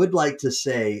I would like to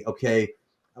say, okay,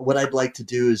 what I'd like to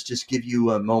do is just give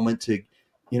you a moment to,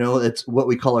 it's what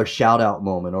we call our shout out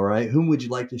moment. All right, whom would you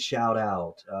like to shout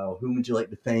out? Whom would you like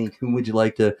to thank? Whom would you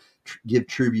like to give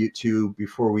tribute to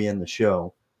before we end the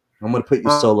show? I'm going to put you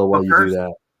solo while you do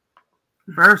that.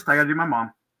 First, I got to do my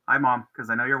mom. Hi, Mom, because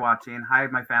I know you're watching. Hi,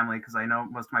 my family, because I know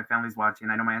most of my family's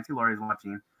watching. I know my Auntie Lori's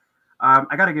watching.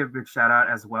 I got to give a big shout out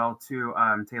as well to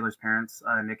Taylor's parents,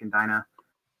 Nick and Dinah.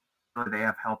 They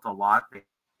have helped a lot. They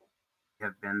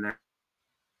have been there,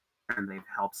 and they've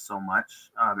helped so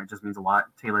much. It just means a lot.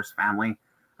 Taylor's family.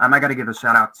 I got to give a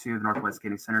shout out to the Northwest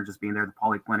Kidney Center, just being there, the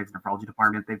polyclinics, nephrology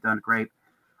department. They've done great.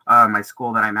 My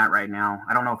school that I'm at right now,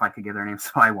 I don't know if I could give their name,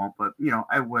 so I won't, but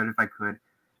I would if I could.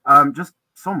 Just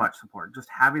so much support, just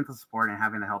having the support and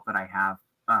having the help that I have.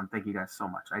 Thank you guys so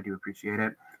much. I do appreciate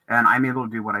it. And I'm able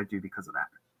to do what I do because of that.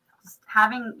 Just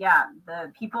having,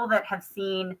 the people that have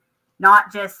seen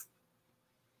not just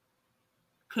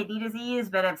kidney disease,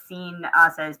 but have seen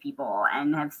us as people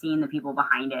and have seen the people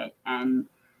behind it. And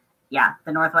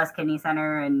the Northwest Kidney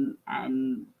Center and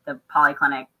the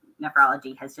Polyclinic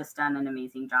Nephrology has just done an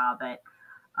amazing job at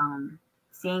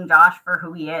seeing Josh for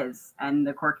who he is, and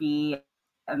the quirky,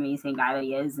 amazing guy that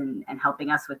he is, and helping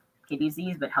us with kidney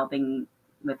disease, but helping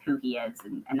with who he is.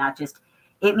 And not just,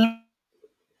 it means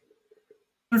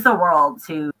the world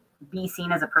to be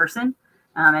seen as a person,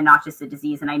 and not just a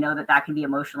disease. And I know that can be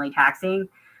emotionally taxing.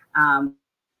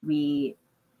 We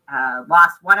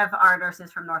lost one of our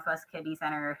nurses from Northwest Kidney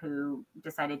Center who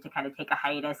decided to kind of take a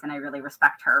hiatus, and I really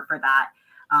respect her for that,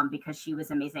 because she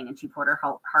was amazing, and she poured her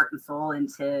heart and soul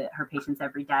into her patients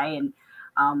every day. And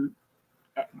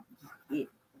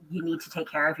you need to take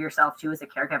care of yourself too as a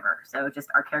caregiver. So just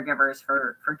our caregivers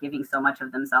for giving so much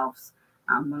of themselves,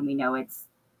 when we know it's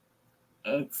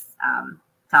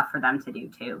tough for them to do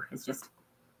too. It's just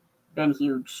been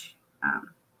huge.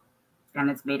 And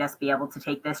it's made us be able to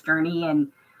take this journey.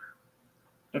 And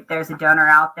if there's a donor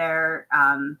out there,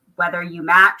 whether you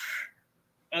match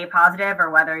A positive or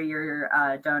whether you're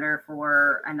a donor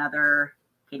for another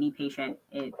kidney patient,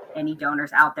 any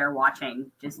donors out there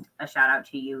watching, just a shout out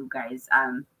to you guys.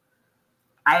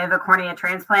 I have a cornea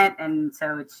transplant, and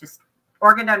so it's just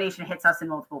organ donation hits us in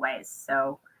multiple ways.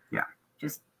 So yeah,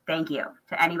 just thank you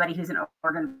to anybody who's an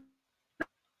organ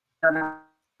donor,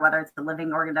 whether it's a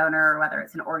living organ donor, or whether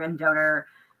it's an organ donor,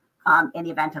 in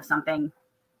the event of something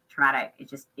traumatic.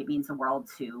 It means the world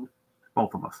to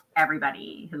both of us,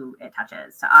 everybody who it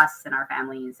touches, to us and our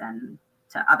families, and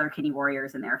to other kidney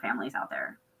warriors and their families out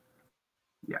there.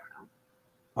 Yeah.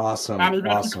 Awesome. And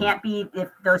even if you can't be, if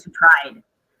those who tried,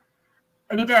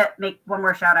 I need to make one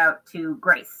more shout out to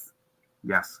Grace.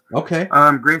 Yes. Okay.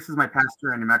 Grace is my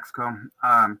pastor in New Mexico.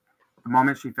 The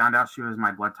moment she found out she was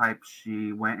my blood type,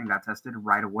 she went and got tested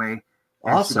right away.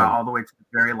 And Awesome. She got all the way to the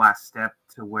very last step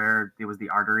to where it was the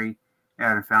artery,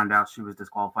 and found out she was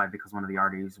disqualified because one of the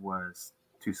arteries was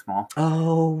too small.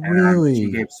 Oh, and really?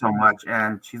 She gave so much,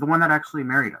 and she's the one that actually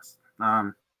married us.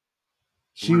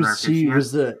 She was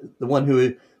the one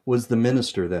who was the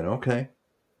minister then. Okay.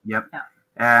 Yep. Yeah.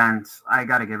 And I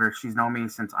got to give her, she's known me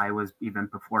since even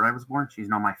before I was born. She's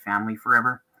known my family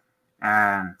forever.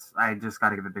 And I just got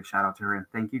to give a big shout out to her. And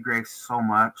thank you, Grace, so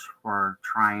much for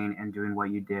trying and doing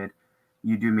what you did.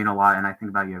 You do mean a lot, and I think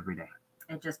about you every day.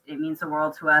 It means the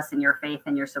world to us, and your faith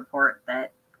and your support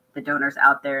that the donors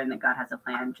out there and that God has a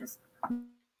plan just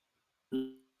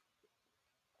means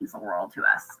the world to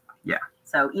us. Yeah.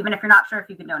 So even if you're not sure if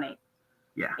you can donate,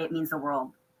 yeah, it means the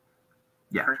world.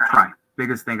 Yeah, for trying. Try.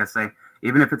 Biggest thing I say,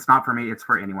 even if it's not for me, it's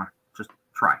for anyone. Just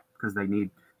try, because they need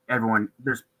everyone.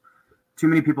 There's too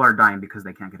many people are dying because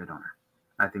they can't get a donor,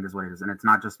 I think is what it is. And it's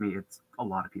not just me, it's a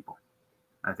lot of people.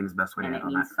 I think it's the best way to And do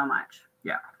it that. means so much.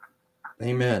 Yeah.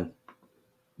 Amen.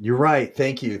 You're right.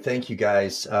 Thank you. Thank you,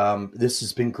 guys. This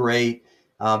has been great.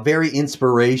 Very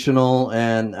inspirational.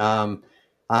 And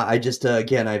I just,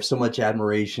 again, I have so much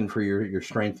admiration for your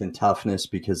strength and toughness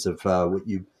because of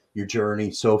your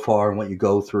journey so far and what you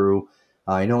go through.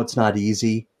 I know it's not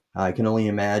easy. I can only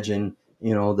imagine,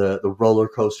 the roller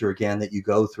coaster again that you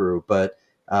go through. But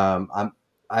I'm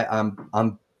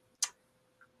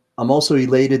also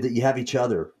elated that you have each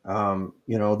other.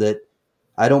 That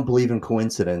I don't believe in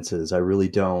coincidences. I really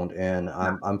don't. And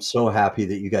I'm so happy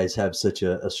that you guys have such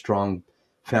a strong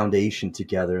foundation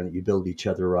together and that you build each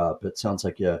other up. It sounds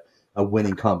like a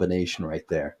winning combination right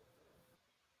there.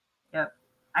 Yep.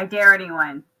 I dare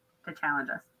anyone to challenge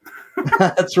us.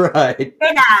 That's right.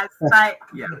 It has, but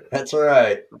yeah, that's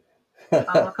right. He'll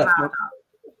come out on top.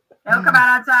 He'll come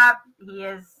out on top.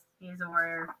 He's a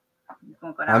warrior. He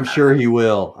won't go down. I'm sure he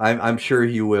will. I'm sure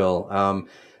he will.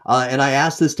 And I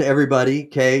asked this to everybody.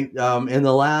 Okay. In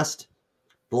the last,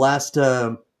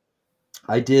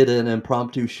 I did an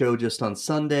impromptu show just on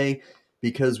Sunday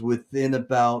because within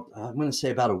about, I'm going to say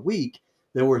about a week,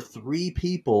 there were 3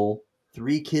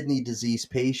 kidney disease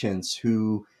patients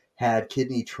who had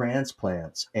kidney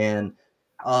transplants, and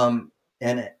all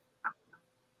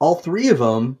 3 of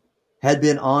them had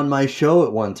been on my show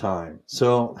at one time.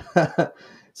 So,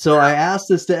 so I asked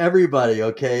this to everybody.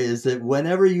 Okay, is that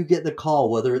whenever you get the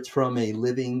call, whether it's from a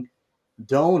living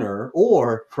donor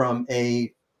or from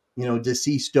a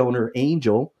deceased donor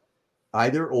angel,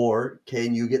 either or,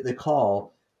 can you get the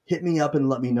call? Hit me up and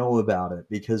let me know about it,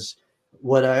 because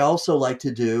what I also like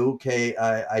to do, okay,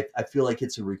 I feel like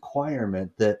it's a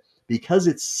requirement that because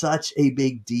it's such a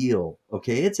big deal,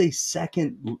 okay, it's a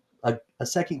second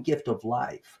gift of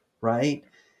life, right?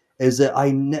 Is that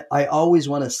I always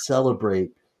want to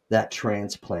celebrate that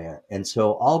transplant, and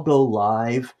so I'll go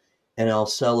live and I'll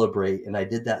celebrate, and I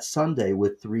did that Sunday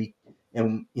with 3,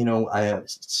 and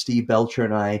Steve Belcher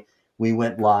and we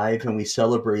went live and we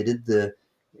celebrated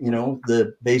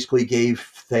basically gave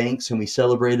thanks, and we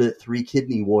celebrated that 3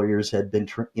 kidney warriors had been,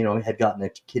 had gotten a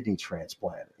kidney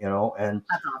transplant, and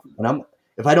That's awesome. and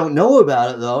if I don't know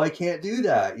about it though, I can't do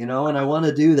that, and I want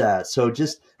to do that. So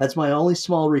that's my only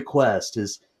small request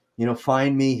is,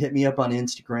 find me, hit me up on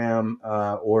Instagram,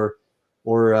 or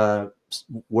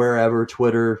wherever,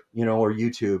 Twitter, or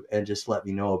YouTube, and just let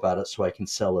me know about it so I can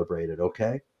celebrate it.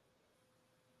 Okay.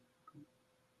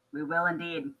 We will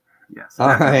indeed. Yes.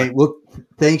 All right. Well,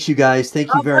 thanks you guys.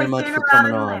 Thank you very much for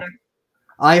coming on. Later.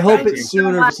 I hope Thank you it's so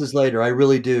sooner much. versus later. I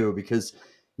really do, because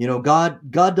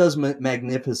God does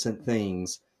magnificent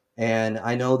things, and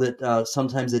I know that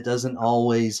sometimes it doesn't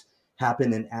always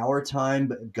happen in our time,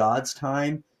 but God's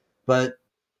time. But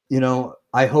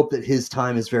I hope that His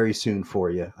time is very soon for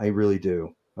you. I really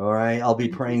do. All right. I'll be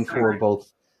praying for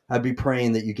both. I'll be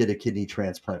praying that you get a kidney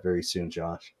transplant very soon,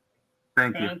 Josh.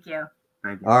 Thank you. Thank you.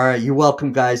 Thank you. All right. You're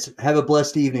welcome, guys. Have a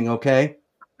blessed evening. Okay.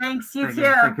 Thanks, you Thank too.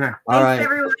 you. Take care. All Thanks, right.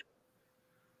 everyone.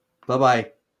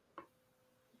 Bye-bye.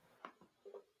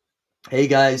 Hey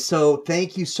guys, so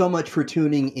thank you so much for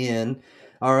tuning in.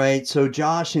 All right, so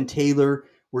Josh and Taylor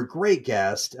were great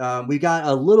guests. We got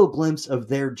a little glimpse of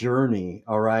their journey.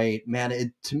 All right,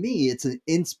 man, to me, it's an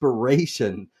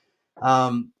inspiration.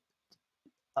 Um,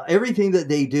 Everything that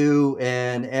they do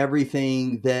and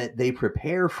everything that they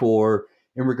prepare for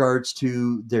in regards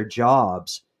to their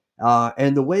jobs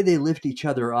and the way they lift each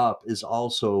other up is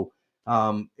also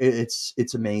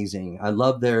it's amazing. I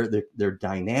love their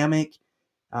dynamic,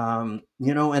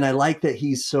 and I like that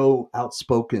he's so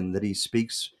outspoken that he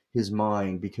speaks his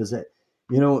mind because that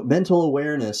mental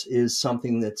awareness is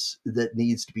something that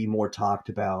needs to be more talked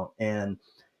about. And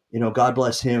God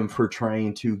bless him for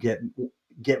trying to get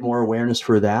more awareness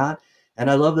for that.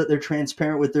 And I love that they're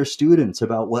transparent with their students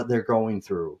about what they're going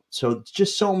through. So it's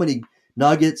just so many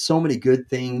nuggets, so many good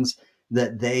things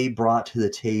that they brought to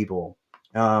the table.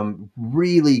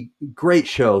 Really great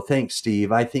show. Thanks,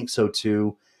 Steve. I think so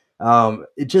too.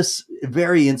 It just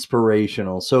very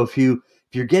inspirational. So if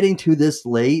you're getting to this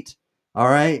late, all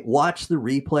right, watch the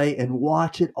replay and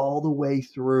watch it all the way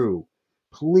through,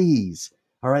 please.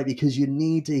 All right, because you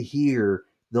need to hear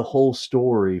the whole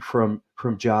story from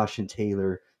Josh and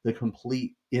Taylor, the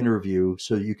complete interview,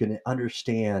 so you can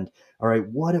understand, all right,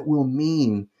 what it will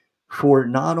mean for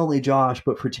not only Josh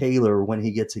but for Taylor when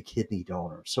he gets a kidney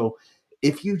donor. So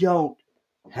if you don't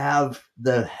have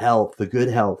the good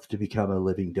health to become a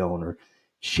living donor,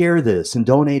 share this and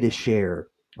donate a share.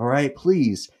 All right,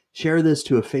 please share this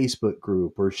to a Facebook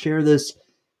group or share this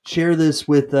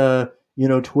with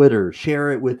Twitter,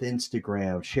 share it with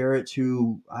Instagram, share it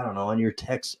to, I don't know, on your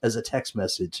text as a text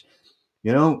message.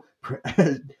 You know,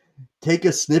 take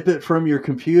a snippet from your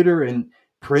computer and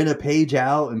print a page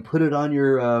out and put it on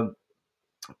your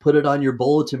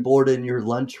bulletin board in your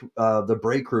lunch, the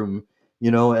break room,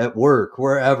 at work,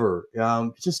 wherever.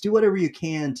 Just do whatever you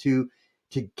can to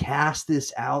cast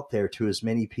this out there to as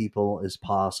many people as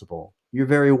possible. You're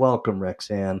very welcome,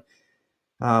 Rexanne.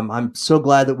 I'm so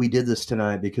glad that we did this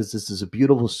tonight because this is a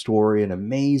beautiful story, an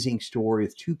amazing story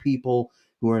of two people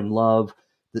who are in love,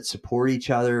 that support each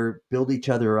other, build each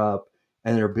other up,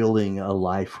 and they're building a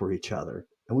life for each other.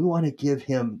 And we want to give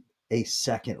him a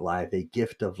second life, a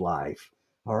gift of life.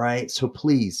 All right. So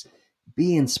please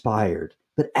be inspired,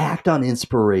 but act on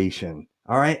inspiration.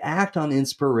 All right. Act on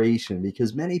inspiration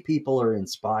because many people are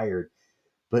inspired,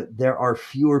 but there are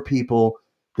fewer people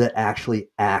that actually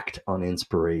act on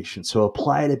inspiration. So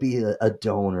apply to be a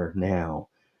donor now.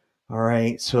 All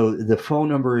right. So the phone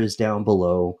number is down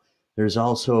below. There's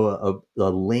also a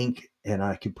link, and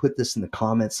I can put this in the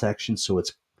comment section so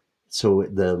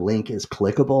the link is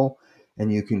clickable, and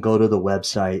you can go to the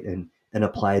website and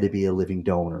apply to be a living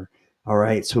donor. All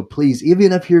right. So please,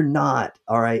 even if you're not,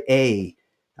 all right, if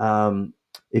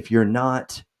you're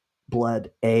not blood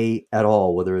A at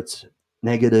all, whether it's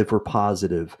negative or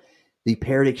positive, the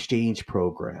paired exchange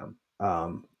program,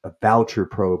 a voucher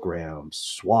program,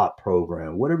 swap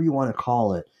program, whatever you want to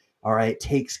call it, all right,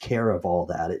 takes care of all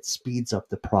that. It speeds up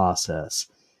the process.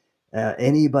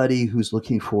 Anybody who's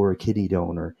looking for a kidney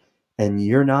donor and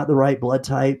you're not the right blood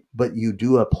type, but you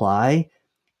do apply,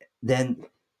 then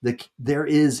there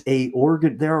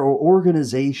are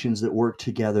organizations that work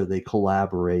together. They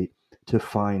collaborate to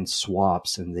find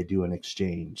swaps and they do an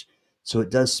exchange. So it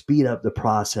does speed up the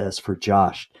process for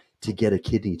Josh to get a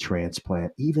kidney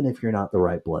transplant, even if you're not the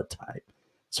right blood type.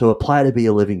 So apply to be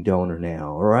a living donor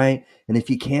now, all right? And if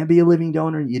you can't be a living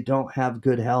donor and you don't have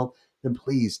good health, then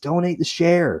please donate the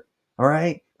share, all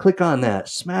right? Click on that,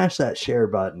 smash that share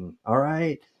button, all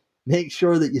right? Make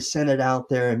sure that you send it out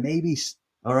there, and maybe,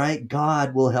 all right,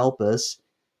 God will help us.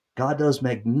 God does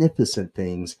magnificent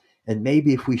things. And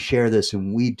maybe if we share this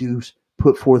and we do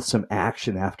put forth some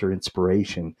action after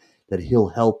inspiration, that he'll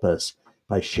help us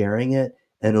by sharing it,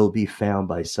 and it'll be found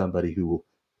by somebody who will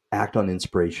act on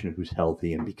inspiration, who's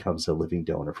healthy and becomes a living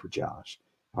donor for Josh.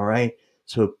 All right.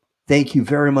 So thank you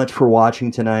very much for watching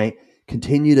tonight.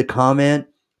 Continue to comment.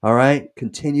 All right.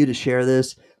 Continue to share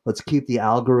this. Let's keep the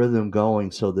algorithm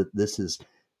going so that this is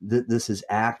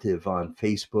active on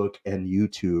Facebook and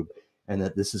YouTube, and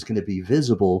that this is going to be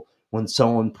visible when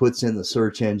someone puts in the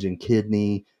search engine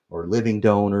kidney or living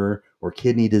donor or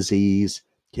kidney disease.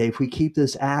 Okay, if we keep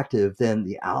this active, then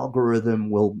the algorithm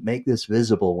will make this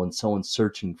visible when someone's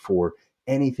searching for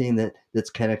anything that's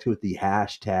connected with the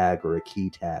hashtag or a key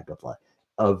tag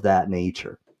of that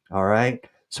nature. All right.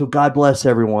 So God bless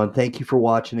everyone. Thank you for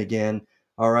watching again.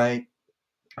 All right.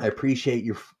 I appreciate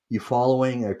you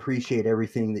following. I appreciate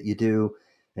everything that you do.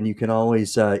 And you can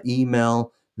always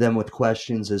email them with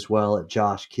questions as well at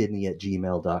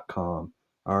joshkidney@gmail.com.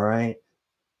 All right.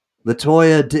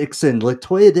 Latoya Dixon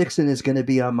is going to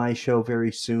be on my show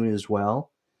very soon as well.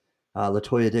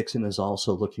 Latoya Dixon is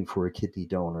also looking for a kidney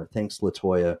donor. Thanks,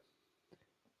 Latoya.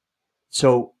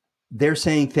 So they're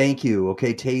saying thank you.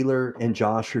 Okay, Taylor and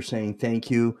Josh are saying thank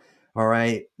you. All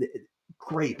right.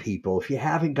 Great people. If you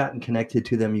haven't gotten connected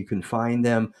to them, you can find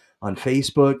them on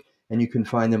Facebook and you can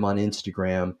find them on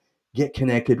Instagram. Get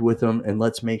connected with them, and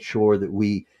let's make sure that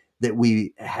we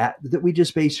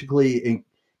just basically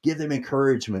give them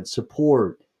encouragement,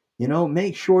 support. You know,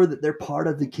 make sure that they're part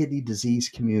of the kidney disease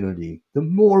community. The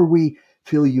more we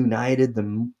feel united,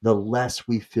 the less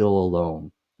we feel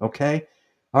alone. Okay?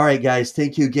 All right, guys.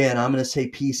 Thank you again. I'm going to say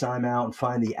peace. I'm out and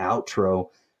find the outro.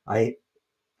 I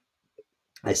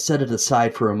set it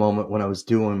aside for a moment when I was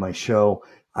doing my show.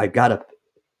 I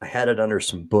had it under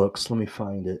some books. Let me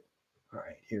find it. All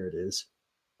right, here it is.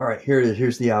 All right, here it is.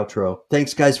 Here's the outro.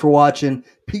 Thanks, guys, for watching.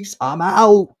 Peace. I'm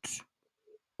out.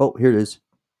 Oh, here it is.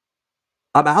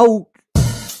 I'm out.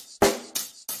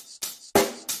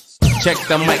 Check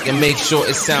the mic and make sure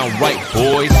it sound right,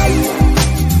 boys.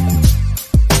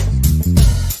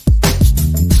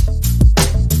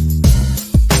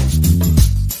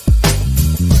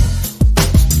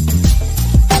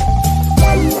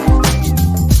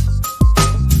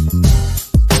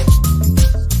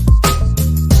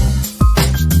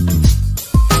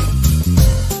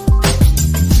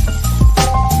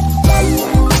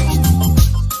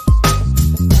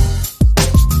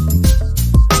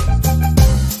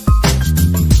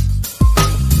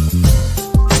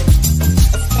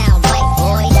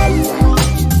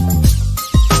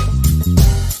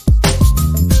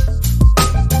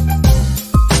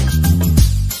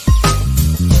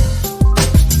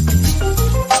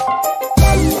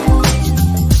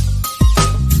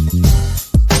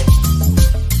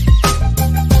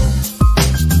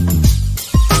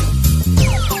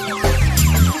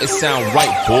 Sound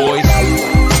right, boys.